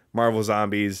X-Men, Marvel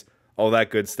Zombies, all that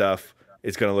good stuff,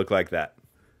 it's going to look like that.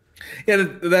 Yeah,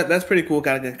 that's pretty cool.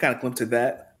 Kind of glimpse at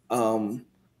that.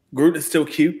 Groot is still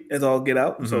cute as all get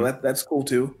out, so that's cool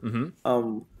too.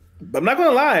 But I'm not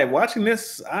gonna lie, watching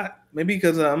this, maybe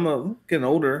because I'm getting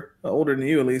older than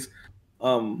you at least.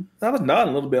 I was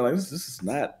nodding a little bit like this is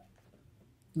not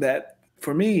that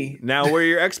for me. Now, were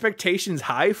your expectations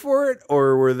high for it,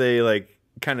 or were they like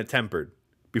kind of tempered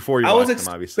before you I was watched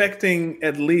them? Obviously, expecting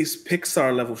at least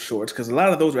Pixar level shorts because a lot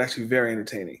of those were actually very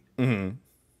entertaining. Mm-hmm.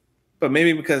 But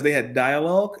maybe because they had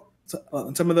dialogue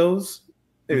on some of those,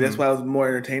 maybe that's why it was more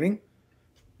entertaining.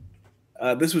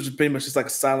 This was pretty much just like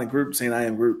a silent group saying "I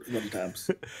am Groot" a couple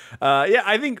times. Yeah,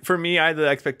 I think for me, I had the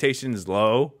expectations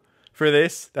low for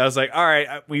this. I was like, all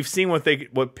right, we've seen what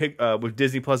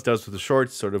Disney Plus does with the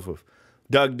shorts, sort of with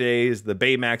Doug Days, the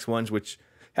Baymax ones, which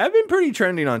have been pretty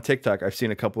trending on TikTok. I've seen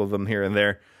a couple of them here and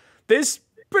there. This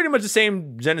pretty much the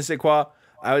same je ne sais quoi.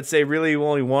 I would say really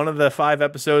only one of the 5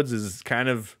 episodes is kind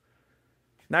of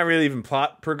not really even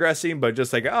plot progressing, but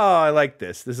just like, oh, I like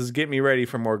this. This is get me ready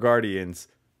for more Guardians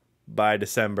by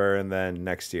December and then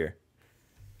next year.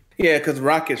 Yeah, because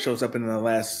Rocket shows up in the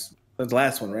last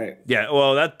one, right? Yeah,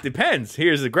 well, that depends.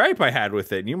 Here's the gripe I had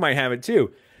with it, and you might have it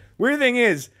too. Weird thing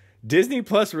is, Disney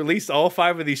Plus released all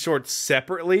 5 of these shorts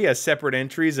separately as separate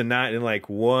entries and not in like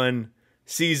one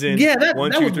season. Yeah, that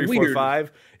 1, that 2, was 3, 4, weird.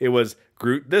 5. It was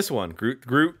Groot, this one, Groot,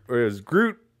 or it was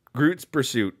Groot's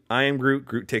Pursuit. I Am Groot,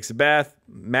 Groot Takes a Bath,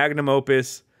 Magnum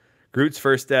Opus, Groot's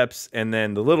First Steps, and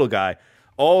then the little guy.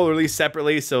 All released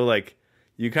separately, so like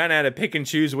you kind of had to pick and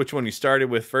choose which one you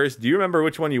started with first. Do you remember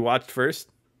which one you watched first?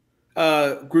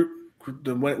 Groot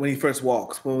when he first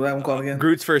walks. What was that one called again?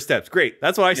 Groot's First Steps. Great.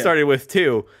 That's what I started with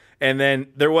too. And then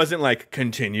there wasn't like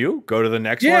continue, go to the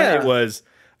next one. It was,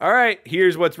 all right,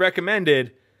 here's what's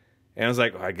recommended. And I was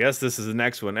like, well, I guess this is the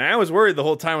next one. And I was worried the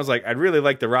whole time. I was like, I'd really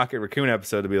like the Rocket Raccoon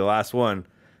episode to be the last one,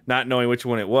 not knowing which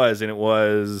one it was. And it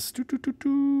was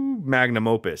Magnum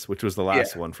Opus, which was the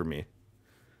last one for me.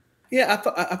 Yeah,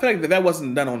 I feel like that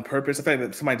wasn't done on purpose. I feel like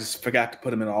that somebody just forgot to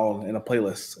put them in a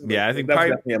playlist. Yeah, I think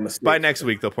by next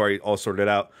week they'll probably all sort it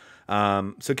out.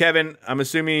 So Kevin, I'm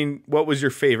assuming, what was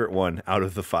your favorite one out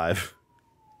of the 5?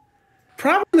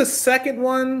 Probably the second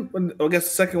one. I guess the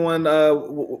second one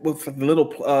with the little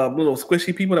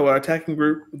squishy people that were attacking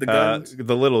Groot with the guns.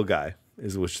 The little guy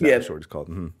is which that short is called.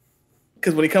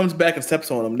 Because when he comes back and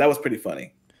steps on him, that was pretty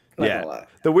funny. Not gonna lie.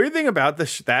 The weird thing about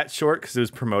that short, because it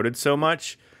was promoted so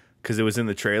much, because it was in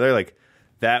the trailer, like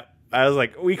that, I was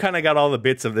like, we kind of got all the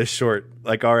bits of this short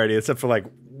like already, except for like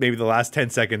maybe the last 10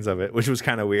 seconds of it, which was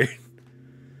kind of weird.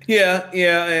 Yeah,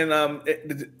 and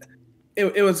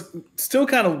it was still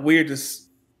kind of weird. Just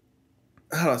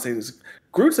how do I say this?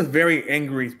 Groot's a very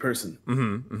angry person,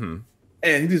 and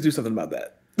he just do something about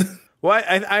that. Well,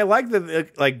 I like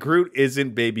that. Like Groot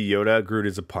isn't Baby Yoda. Groot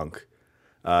is a punk.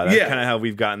 That's kind of how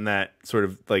we've gotten that sort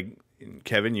of like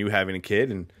Kevin, you having a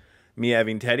kid, and me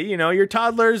having Teddy. You know, your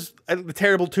toddlers, the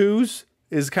terrible twos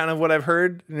is kind of what I've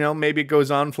heard. You know, maybe it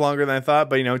goes on for longer than I thought,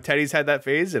 but you know, Teddy's had that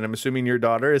phase, and I'm assuming your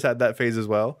daughter has had that phase as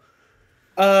well.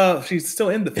 She's still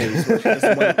in the phase where she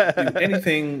doesn't want to do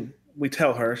anything we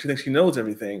tell her. She thinks she knows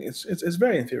everything. It's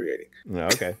very infuriating.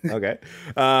 Okay.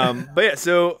 But yeah,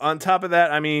 so on top of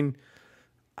that, I mean,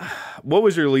 what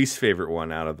was your least favorite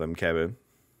one out of them, Kevin?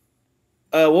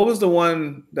 What was the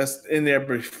one that's in there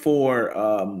before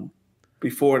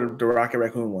the Rocket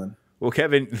Raccoon one? Well,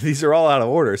 Kevin, these are all out of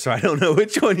order, so I don't know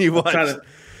which one you watched.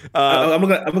 I'm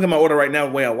looking at my order right now.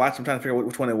 The way I watched, I'm trying to figure out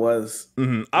which one it was.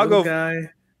 I'll go. Guy.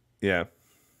 Yeah.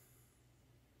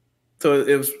 So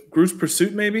it was Groot's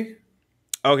Pursuit, maybe.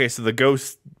 Okay, so the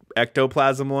ghost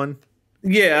ectoplasm one.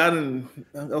 Yeah, I didn't.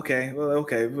 Okay, well,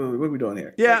 okay. What are we doing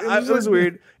here? Yeah, it was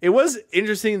weird. It was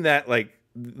interesting that like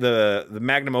the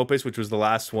Magnum Opus, which was the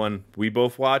last one we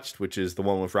both watched, which is the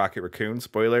one with Rocket Raccoon.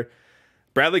 Spoiler: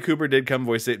 Bradley Cooper did come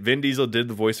voice it. Vin Diesel did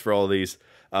the voice for all of these.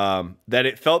 That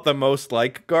it felt the most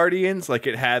like Guardians. Like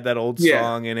it had that old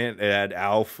song in it. It had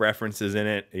Alf references in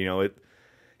it. You know, it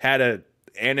had a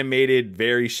animated,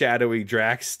 very shadowy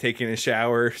Drax taking a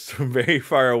shower from very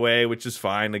far away, which is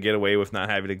fine to get away with not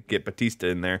having to get Batista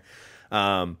in there.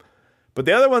 But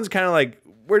the other one's kind of like,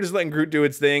 we're just letting Groot do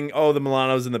its thing. Oh, the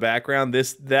Milano's in the background.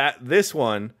 This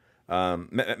one,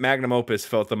 Magnum Opus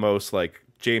felt the most like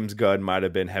James Gunn might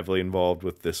have been heavily involved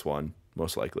with this one,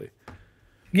 most likely.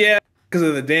 Yeah, because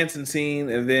of the dancing scene,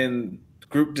 and then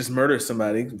Groot just murders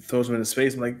somebody, throws him in his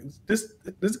face. I'm like, this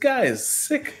guy is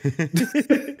sick.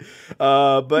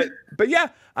 But yeah,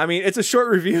 I mean, it's a short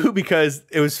review because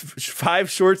it was 5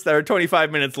 shorts that are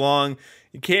 25 minutes long.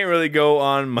 You can't really go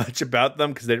on much about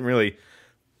them because they didn't really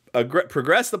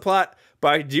progress the plot.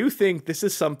 But I do think this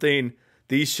is something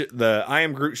the I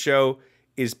Am Groot show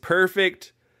is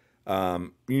perfect.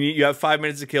 You have 5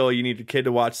 minutes to kill. You need your kid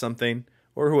to watch something,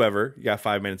 or whoever. You got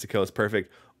 5 minutes to kill. It's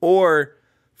perfect. Or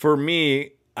for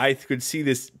me, I could see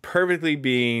this perfectly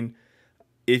being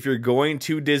if you're going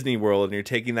to Disney World and you're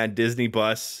taking that Disney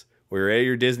bus or you're at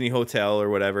your Disney hotel or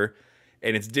whatever,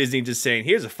 and it's Disney just saying,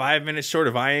 here's a 5-minute short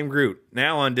of I Am Groot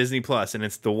now on Disney Plus, and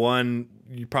it's the one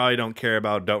you probably don't care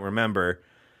about, don't remember.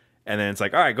 And then it's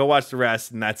like, all right, go watch the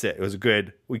rest, and that's it. It was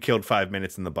good. We killed 5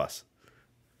 minutes in the bus.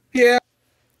 Yeah.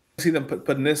 I see them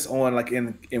putting this on like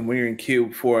in when you're in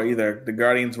queue for either the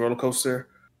Guardians roller coaster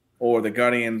or the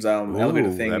Guardians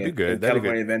elevator thing. That'd be good. That'd be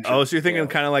good. Adventure. Oh, so you're thinking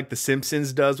kind of like The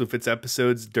Simpsons does with its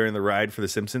episodes during the ride for the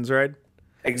Simpsons ride?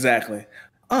 Exactly.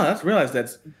 Oh, I just realized that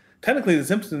technically The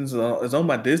Simpsons is owned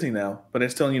by Disney now, but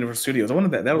it's still in Universal Studios. I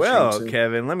wonder that was Well,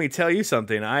 Kevin, let me tell you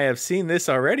something. I have seen this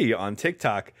already on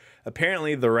TikTok.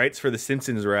 Apparently, the rights for the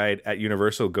Simpsons ride at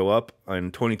Universal go up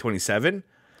in 2027.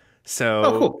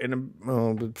 So,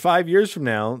 in 5 years from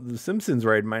now, the Simpsons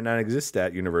ride might not exist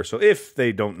at Universal if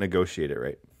they don't negotiate it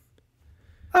right.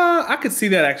 I could see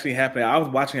that actually happening. I was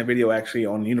watching a video actually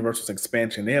on Universal's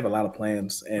expansion. They have a lot of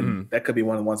plans, and that could be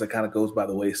one of the ones that kind of goes by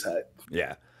the wayside.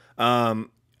 Yeah.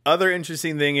 Other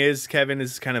interesting thing is, Kevin,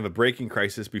 is kind of a breaking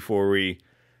crisis before we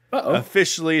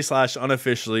officially /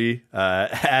 unofficially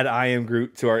add I Am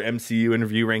Groot to our MCU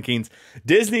interview rankings.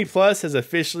 Disney Plus has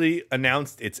officially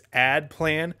announced its ad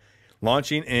plan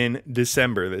launching in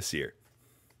December this year.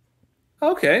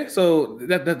 Okay, so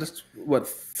that's what,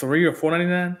 $3 or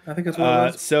 $4.99? I think that's what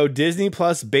it was. So Disney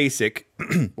Plus Basic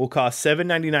will cost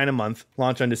 $7.99 a month,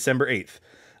 launch on December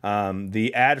 8th.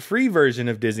 The ad-free version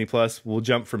of Disney Plus will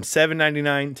jump from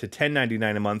 $7.99 to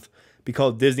 $10.99 a month, be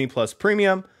called Disney Plus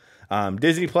Premium.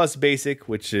 Disney Plus Basic,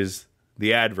 which is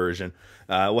the ad version,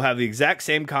 will have the exact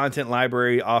same content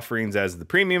library offerings as the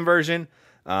premium version.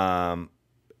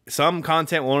 Some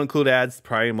content won't include ads,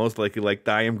 probably most likely like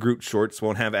the I Am Groot shorts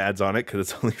won't have ads on it because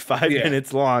it's only 5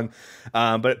 minutes long.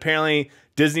 But apparently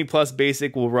Disney Plus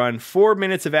Basic will run 4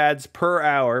 minutes of ads per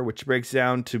hour, which breaks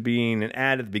down to being an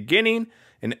ad at the beginning,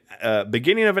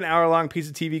 beginning of an hour-long piece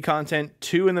of TV content,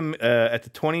 2 in the at the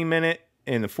 20-minute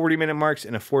and the 40-minute marks,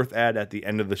 and a 4th ad at the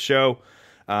end of the show,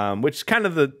 which is kind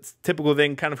of the typical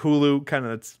thing, kind of Hulu, kind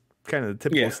of the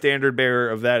typical standard bearer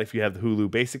of that if you have the Hulu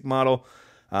Basic model.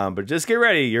 But just get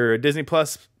ready. Your Disney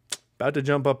Plus about to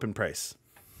jump up in price.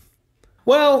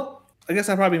 Well, I guess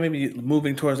I'm probably maybe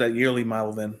moving towards that yearly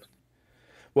model then.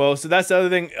 Well, so that's the other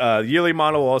thing. Yearly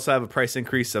model will also have a price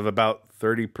increase of about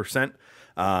 30%.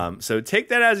 So take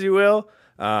that as you will.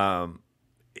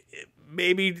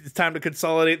 Maybe it's time to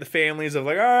consolidate the families of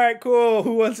like, all right, cool.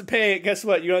 Who wants to pay it? Guess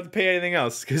what? You don't have to pay anything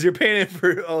else because you're paying it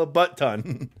for a butt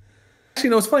ton.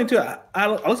 Actually, it's funny too. I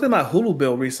looked at my Hulu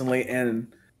bill recently,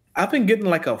 and I've been getting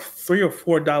like a $3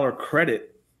 or $4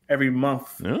 credit every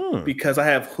month because I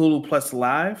have Hulu Plus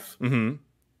Live, and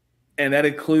that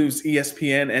includes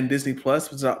ESPN and Disney Plus.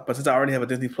 But since I already have a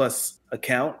Disney Plus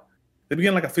account, they're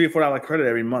getting like a $3 or $4 credit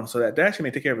every month, so that actually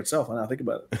may take care of itself. When I think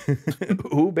about it.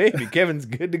 Ooh, baby, Kevin's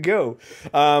good to go.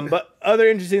 But other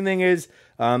interesting thing is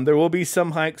there will be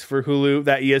some hikes for Hulu.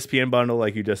 That ESPN bundle,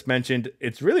 like you just mentioned,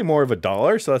 it's really more of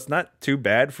 $1, so it's not too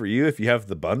bad for you if you have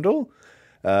the bundle.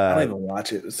 I don't even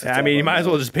watch it. I mean, you might as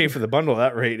well just pay for the bundle at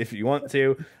that rate if you want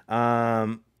to.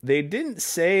 They didn't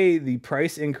say the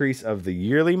price increase of the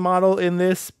yearly model in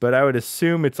this, but I would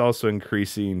assume it's also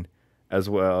increasing as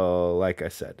well, like I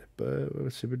said. But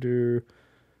what should we do?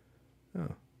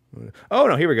 Oh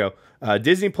no, here we go.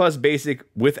 Disney Plus Basic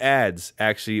with ads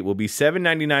actually will be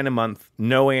 $7.99 a month,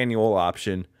 no annual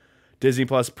option. Disney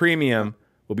Plus Premium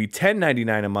will be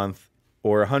 $10.99 a month,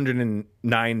 or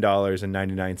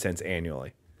 $109.99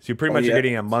 annually. So you're pretty much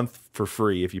getting a month for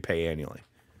free if you pay annually.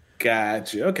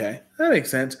 Gotcha. Okay, that makes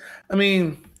sense. I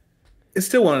mean, it's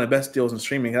still one of the best deals in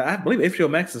streaming. I believe HBO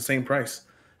Max is the same price.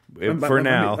 For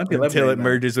now, until it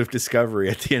merges with Discovery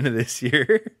at the end of this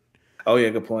year. Oh yeah,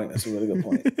 good point. That's a really good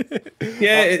point.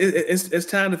 Yeah, it's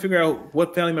time to figure out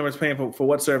what family member is paying for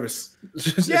what service.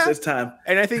 It's time.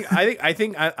 And I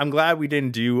think I'm glad we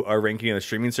didn't do our ranking of the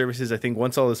streaming services. I think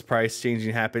once all this price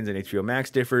changing happens and HBO Max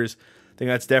differs, I think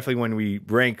that's definitely when we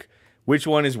rank which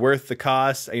one is worth the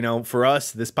cost. You know, for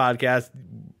us, this podcast,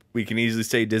 we can easily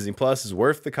say Disney Plus is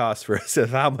worth the cost for us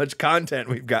of how much content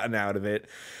we've gotten out of it.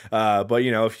 But,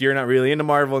 you know, if you're not really into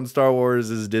Marvel and Star Wars,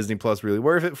 is Disney Plus really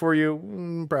worth it for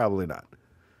you? Probably not.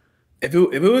 If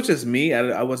it was just me,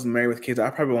 I wasn't married with kids, I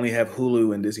probably only have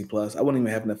Hulu and Disney Plus. I wouldn't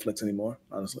even have Netflix anymore,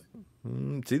 honestly.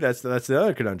 See, that's the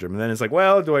other conundrum. And then it's like,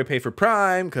 well, do I pay for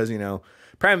Prime? Because, you know,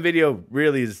 Prime Video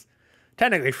really is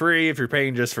technically free if you're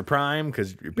paying just for Prime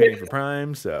because you're paying for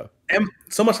Prime. So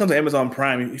So much comes to Amazon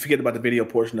Prime, you forget about the video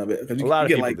portion of it. A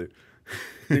lot of people do.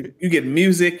 You get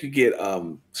music, you get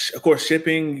of course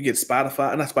shipping, you get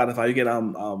Spotify, not Spotify, you get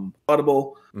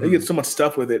Audible. You get so much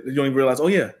stuff with it that you don't even realize, oh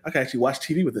yeah, I can actually watch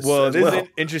TV with this. Well, this is an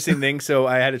interesting thing. So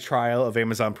I had a trial of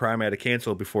Amazon Prime. I had to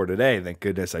cancel before today. Thank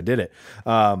goodness I did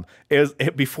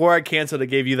it. Before I canceled, it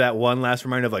gave you that one last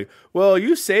reminder of like, well,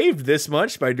 you saved this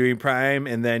much by doing Prime,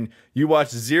 and then you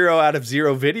watched 0 out of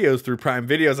 0 videos through Prime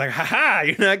Video. It's like, haha,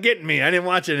 you're not getting me. I didn't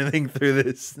watch anything through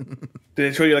this. Did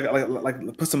it show you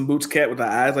like Puss in Boots cat with the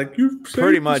eyes? Like you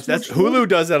pretty much. That's Hulu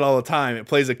does that all the time. It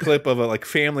plays a clip of a like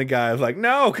Family Guy of like,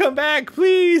 no, come back,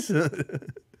 please.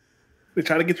 They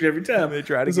try to get you every time.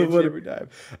 Every time.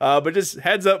 But just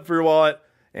heads up for your wallet.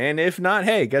 And if not,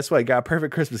 hey, guess what? Got a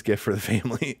perfect Christmas gift for the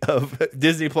family of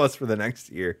Disney Plus for the next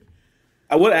year.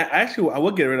 I would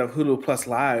get rid of Hulu Plus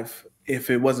Live if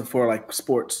it wasn't for like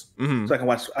sports. So I can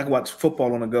watch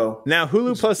football on the go. Now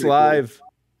Hulu Plus Live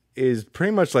is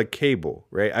pretty much like cable,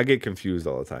 right? I get confused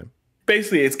all the time.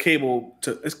 Basically, it's cable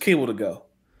to go.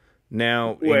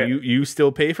 Now, you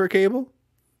still pay for cable?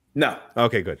 No.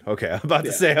 Okay, good. Okay, I was about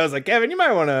to say, I was like, Kevin, you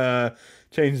might want to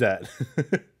change that.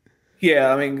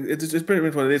 Yeah, I mean, it's pretty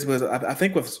much what it is, because I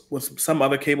think with some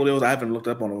other cable deals, I haven't looked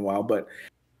up on in a while, but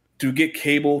to get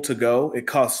cable to go, it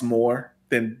costs more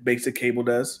than basic cable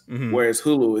does. Whereas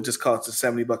Hulu, it just costs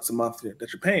 $70 a month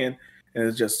that you're paying, and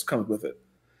it just comes with it.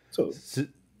 So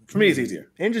for me, it's easier.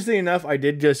 Interesting enough, I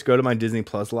did just go to my Disney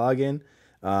Plus login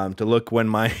to look when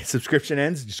my subscription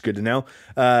ends. Just good to know.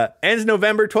 Ends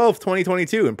November 12th,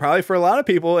 2022. And probably for a lot of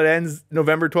people, it ends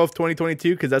November 12th,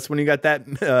 2022, because that's when you got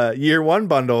that year one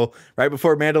bundle right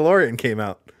before Mandalorian came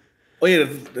out. Oh, yeah.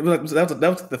 That was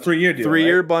the 3-year deal.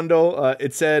 3-year bundle.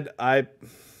 It said,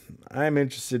 I'm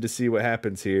interested to see what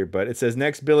happens here, but it says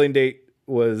next billing date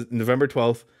was November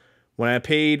 12th. When I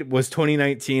paid was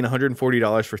 2019,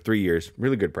 $140 for 3 years.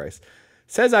 Really good price.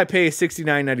 Says I pay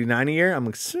 $69.99 a year. I'm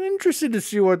interested to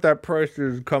see what that price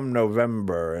is come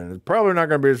November, and it's probably not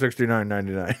going to be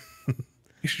 $69.99.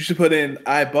 You should put in,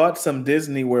 I bought some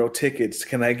Disney World tickets.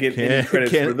 Can I get any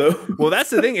credits for those? Well, that's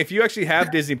the thing. If you actually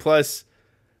have Disney Plus,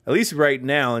 at least right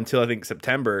now until I think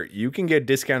September, you can get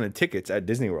discounted tickets at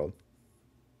Disney World.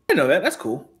 I know that. That's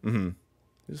cool.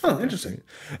 Oh, interesting.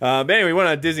 But anyway, we went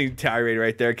on a Disney tirade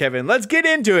right there, Kevin. Let's get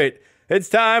into it. It's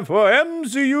time for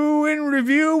MCU in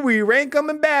Review. We rank them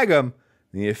and bag them.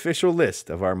 The official list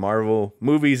of our Marvel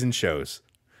movies and shows.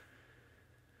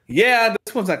 Yeah,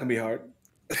 this one's not going to be hard.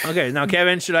 Okay, now,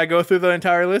 Kevin, should I go through the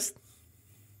entire list?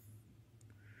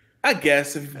 I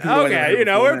guess. Okay,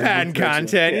 we're padding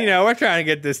content. Yeah. We're trying to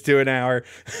get this to an hour.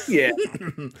 Yeah.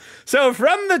 So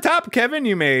from the top, Kevin,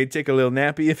 you may take a little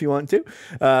nappy if you want to.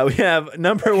 We have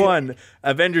number 1,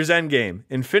 Avengers Endgame,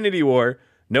 Infinity War,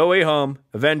 No Way Home,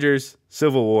 Avengers,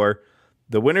 Civil War,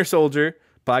 The Winter Soldier,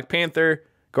 Black Panther,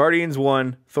 Guardians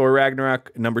 1, Thor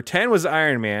Ragnarok. Number 10 was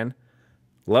Iron Man,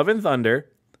 Love and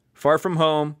Thunder, Far From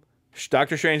Home,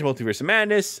 Doctor Strange Multiverse of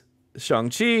Madness,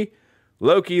 Shang-Chi,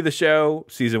 Loki, the show,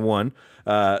 season 1.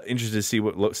 Interested to see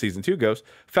what season 2 goes.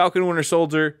 Falcon Winter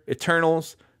Soldier,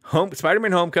 Eternals,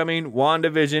 Spider-Man Homecoming,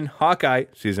 WandaVision, Hawkeye,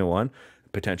 season 1.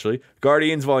 Potentially.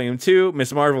 Guardians Volume 2,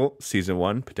 Miss Marvel, Season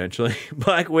 1, potentially.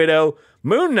 Black Widow,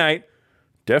 Moon Knight,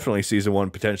 definitely Season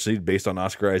 1, potentially, based on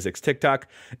Oscar Isaac's TikTok.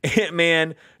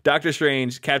 Ant-Man, Doctor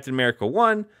Strange, Captain America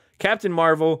 1, Captain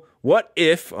Marvel, What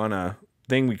If, on a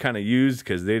thing we kind of used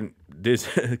because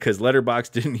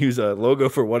Letterboxd didn't use a logo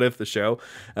for What If the show.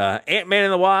 Ant-Man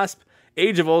and the Wasp,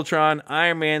 Age of Ultron,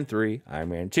 Iron Man 3, Iron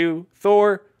Man 2,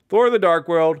 Thor the Dark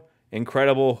World,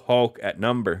 Incredible Hulk at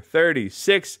number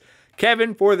 36.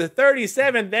 Kevin, for the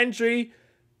 37th entry,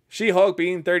 She-Hulk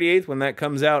being 38th when that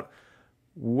comes out,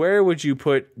 where would you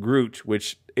put Groot,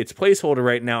 which its placeholder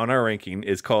right now in our ranking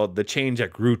is called The Change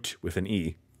at Groot with an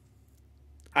E?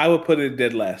 I would put it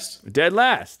dead last. Dead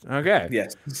last. Okay.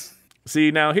 Yes.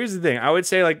 See, now here's the thing. I would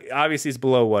say, like, obviously it's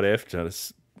below What If.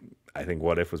 I think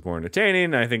What If was more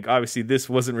entertaining. I think, obviously, this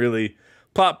wasn't really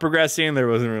plot progressing. There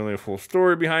wasn't really a full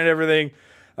story behind everything.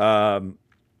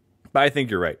 But I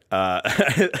think you're right. I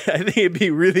think it'd be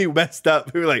really messed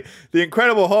up. We were like, The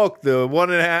Incredible Hulk, the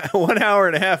 1 hour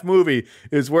and a half movie,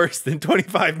 is worse than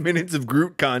 25 minutes of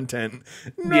Groot content.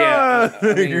 No! Yeah,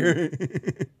 I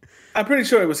mean, I'm pretty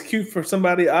sure it was cute for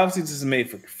somebody. Obviously, this is made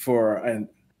for an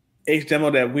age demo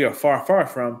that we are far, far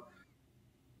from.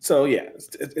 So yeah,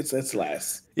 it's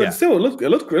last. But still, it looked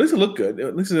good. At least it looked good.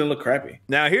 At least it didn't look crappy.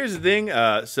 Now here's the thing.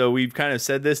 So we've kind of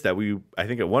said this that I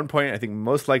think at one point, I think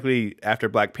most likely after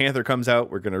Black Panther comes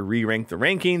out, we're going to re-rank the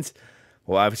rankings.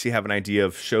 We'll obviously have an idea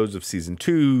of shows of season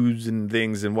 2s and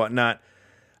things and whatnot.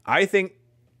 I think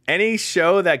any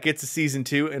show that gets a season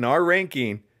 2 in our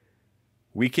ranking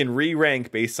we can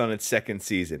re-rank based on its second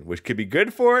season, which could be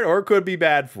good for it or it could be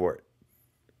bad for it.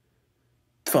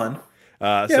 Fun.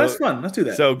 That's fun. Let's do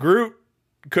that. So Groot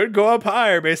could go up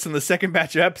higher based on the second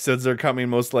batch of episodes that are coming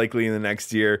most likely in the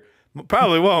next year.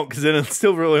 Probably won't, because then it's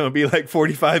still really going to be like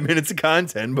 45 minutes of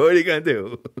content. But what are you going to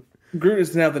do? Groot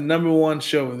is now the #1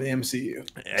 show of the MCU.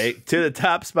 Hey, to the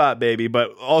top spot, baby.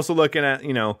 But also looking at,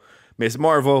 Miss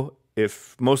Marvel,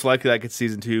 if most likely that gets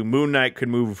season 2. Moon Knight could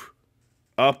move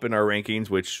up in our rankings,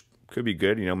 which could be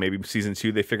good. Maybe season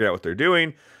 2 they figured out what they're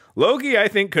doing. Loki, I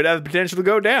think, could have the potential to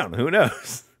go down. Who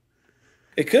knows?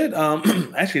 It could.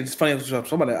 Actually, it's funny. I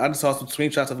just saw some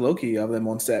screenshots of Loki of them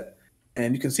on set,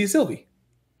 and you can see Sylvie.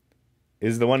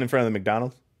 Is the one in front of the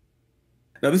McDonald's?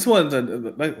 No, this one's.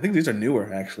 I think these are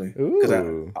newer, actually. Because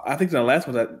I think in the last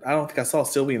ones, I don't think I saw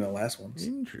Sylvie in the last ones.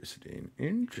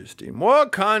 Interesting. More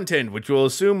content, which we'll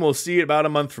assume we'll see about a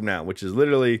month from now, which is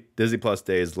literally Disney Plus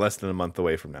days, less than a month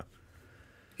away from now.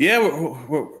 Yeah,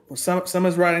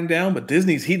 summer's riding down, but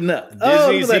Disney's heating up.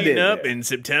 Disney's heating up, and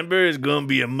September is going to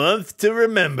be a month to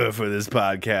remember for this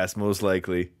podcast, most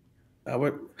likely.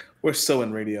 We're so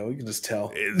in radio, you can just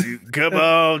tell. Come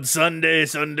on, Sunday,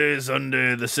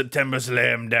 the September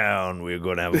slam down. We're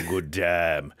going to have a good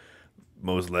time.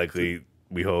 Most likely,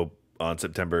 we hope, on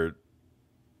September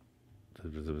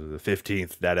the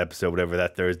 15th, that episode, whatever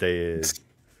that Thursday is.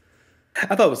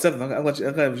 I thought it was 7th. I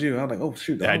thought it was you. I was like, oh,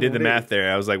 shoot. I did the math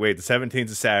there. I was like, wait, the 17th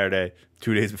is Saturday.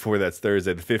 2 days before that's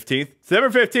Thursday. The 15th? September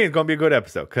 15th, going to be a good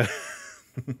episode.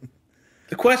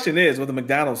 The question is, with the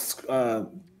McDonald's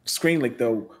screen leak,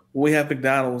 though, will we have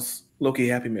McDonald's Loki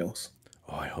Happy Meals?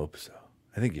 Oh, I hope so.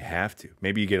 I think you have to.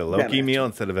 Maybe you get a Loki meal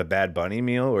instead of a Bad Bunny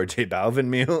meal or a J Balvin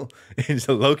meal. It's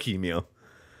a Loki meal.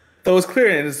 So it's clear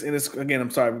in this again.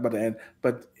 I'm sorry, I'm about to end,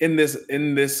 but in this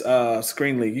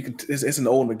screen leak, it's an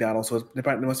old McDonald's, so they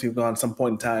probably must have gone some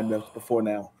point in time before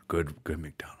now. Good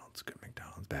McDonald's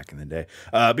back in the day.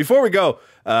 Before we go,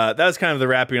 that was kind of the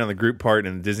wrapping on the group part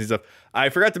and the Disney stuff. I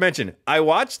forgot to mention, I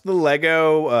watched the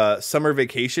Lego Summer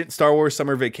Vacation, Star Wars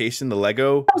Summer Vacation, the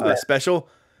Lego special.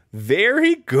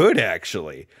 Very good,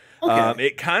 actually. Okay.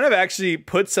 It kind of actually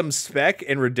put some spec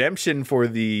and redemption for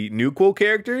the new cool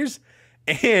characters.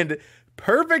 And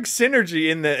perfect synergy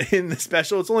in the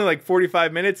special. It's only like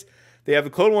 45 minutes. They have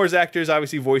the Clone Wars actors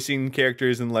obviously voicing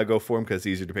characters in Lego form because it's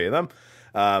easier to pay them.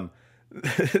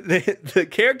 The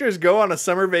characters go on a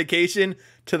summer vacation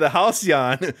to the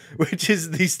Halcyon, which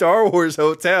is the Star Wars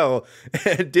hotel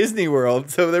at Disney World.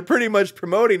 So they're pretty much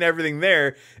promoting everything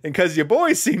there. And because your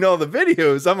boy's seen all the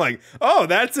videos, I'm like, oh,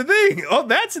 that's a thing. Oh,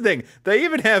 that's a thing. They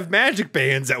even have magic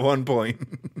bands at one point.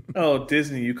 Oh,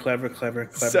 Disney, you clever.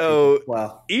 So, people.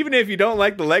 Wow. Even if you don't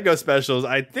like the Lego specials,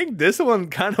 I think this one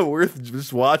kind of worth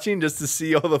just watching just to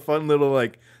see all the fun little,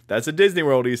 like, that's a Disney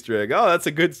World Easter egg. Oh, that's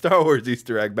a good Star Wars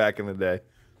Easter egg back in the day.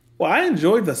 Well, I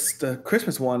enjoyed the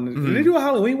Christmas one. Did they do a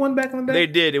Halloween one back in the day? They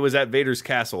did. It was at Vader's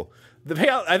Castle.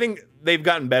 I think they've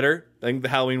gotten better. I think the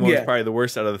Halloween one was probably the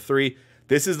worst out of the 3.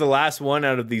 This is the last one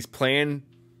out of these planned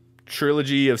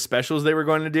trilogy of specials they were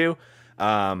going to do.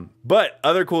 But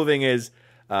other cool thing is,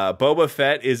 Boba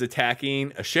Fett is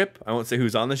attacking a ship. I won't say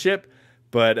who's on the ship,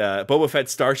 but Boba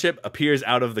Fett's starship appears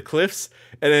out of the cliffs,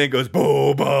 and then it goes,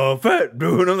 Boba Fett,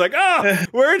 dude. And I'm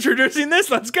like, we're introducing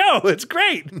this. Let's go. It's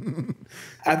great.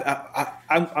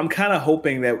 I'm kind of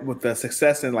hoping that with the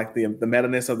success and like the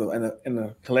meta-ness of and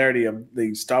the clarity of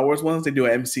the Star Wars ones, they do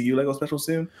an MCU Lego special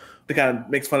soon. They kind of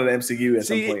makes fun of the MCU at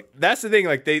some point. That's the thing.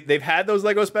 Like they've had those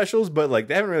Lego specials, but like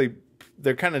they haven't really.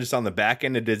 They're kind of just on the back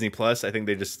end of Disney Plus. I think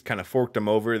they just kind of forked them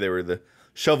over. They were the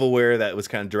shovelware that was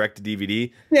kind of direct to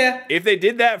DVD. Yeah. If they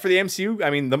did that for the MCU, I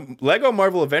mean, the Lego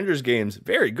Marvel Avengers games,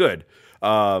 very good.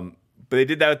 But they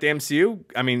did that with the MCU.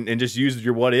 I mean, and just used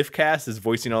your What If cast as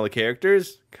voicing all the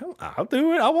characters. Come on, I'll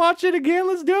do it. I'll watch it again.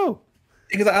 Let's go.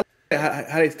 Because I like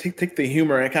how they take the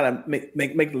humor and kind of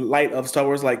make light of Star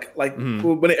Wars. Like when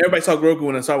everybody saw Grogu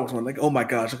in a Star Wars one, like, oh my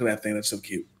gosh, look at that thing. That's so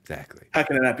cute. Exactly. How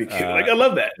can it not be cute? Like, I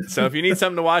love that. So if you need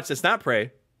something to watch that's not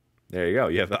Prey, there you go.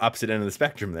 You have the opposite end of the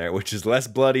spectrum there, which is less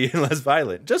bloody and less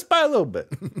violent, just by a little bit.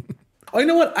 Oh, you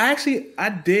know what?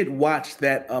 I did watch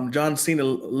that John Cena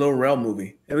Lil Rel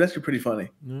movie. It was actually pretty funny.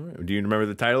 Right. Do you remember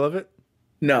the title of it?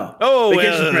 No. Oh,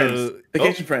 Vacation Friends.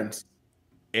 Vacation Friends.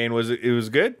 And it was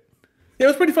good? Yeah, it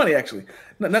was pretty funny actually.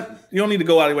 You don't need to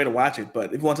go out of your way to watch it,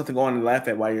 but if you want something to go on and laugh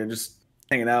at while you're just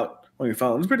hanging out on your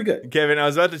phone, it's pretty good. Kevin, I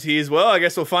was about to tease. Well, I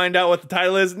guess we'll find out what the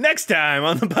title is next time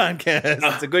on the podcast.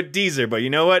 It's a good teaser, but you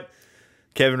know what?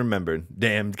 Kevin remembered.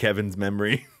 Damned Kevin's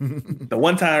memory. The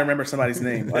one time I remember somebody's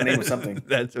name, my name was something.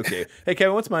 That's okay. Hey,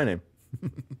 Kevin, what's my name?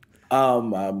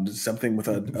 Something with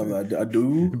a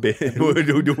do.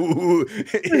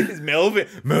 It's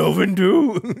Melvin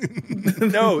Do.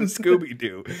 No, Scooby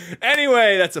Doo.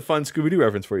 Anyway, that's a fun Scooby Doo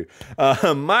reference for you.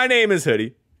 My name is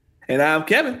Hoodie. And I'm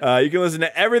Kevin. You can listen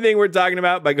to everything we're talking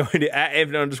about by going to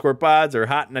 @infinite_pods or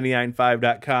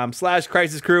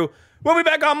hot995.com/crisis crew. We'll be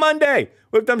back on Monday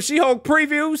with them She-Hulk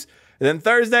previews. And then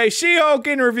Thursday, She-Hulk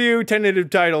in review, tentative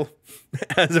title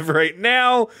as of right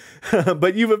now.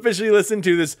 But you've officially listened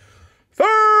to this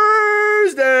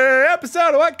Thursday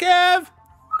episode of what, Kev?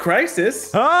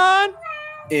 Crisis On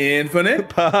Infinite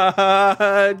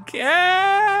Podcast.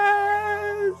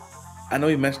 I know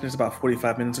you mentioned this about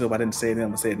 45 minutes ago, but I didn't say it then.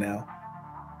 I'm going to say it now.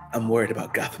 I'm worried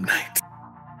about Gotham Knights.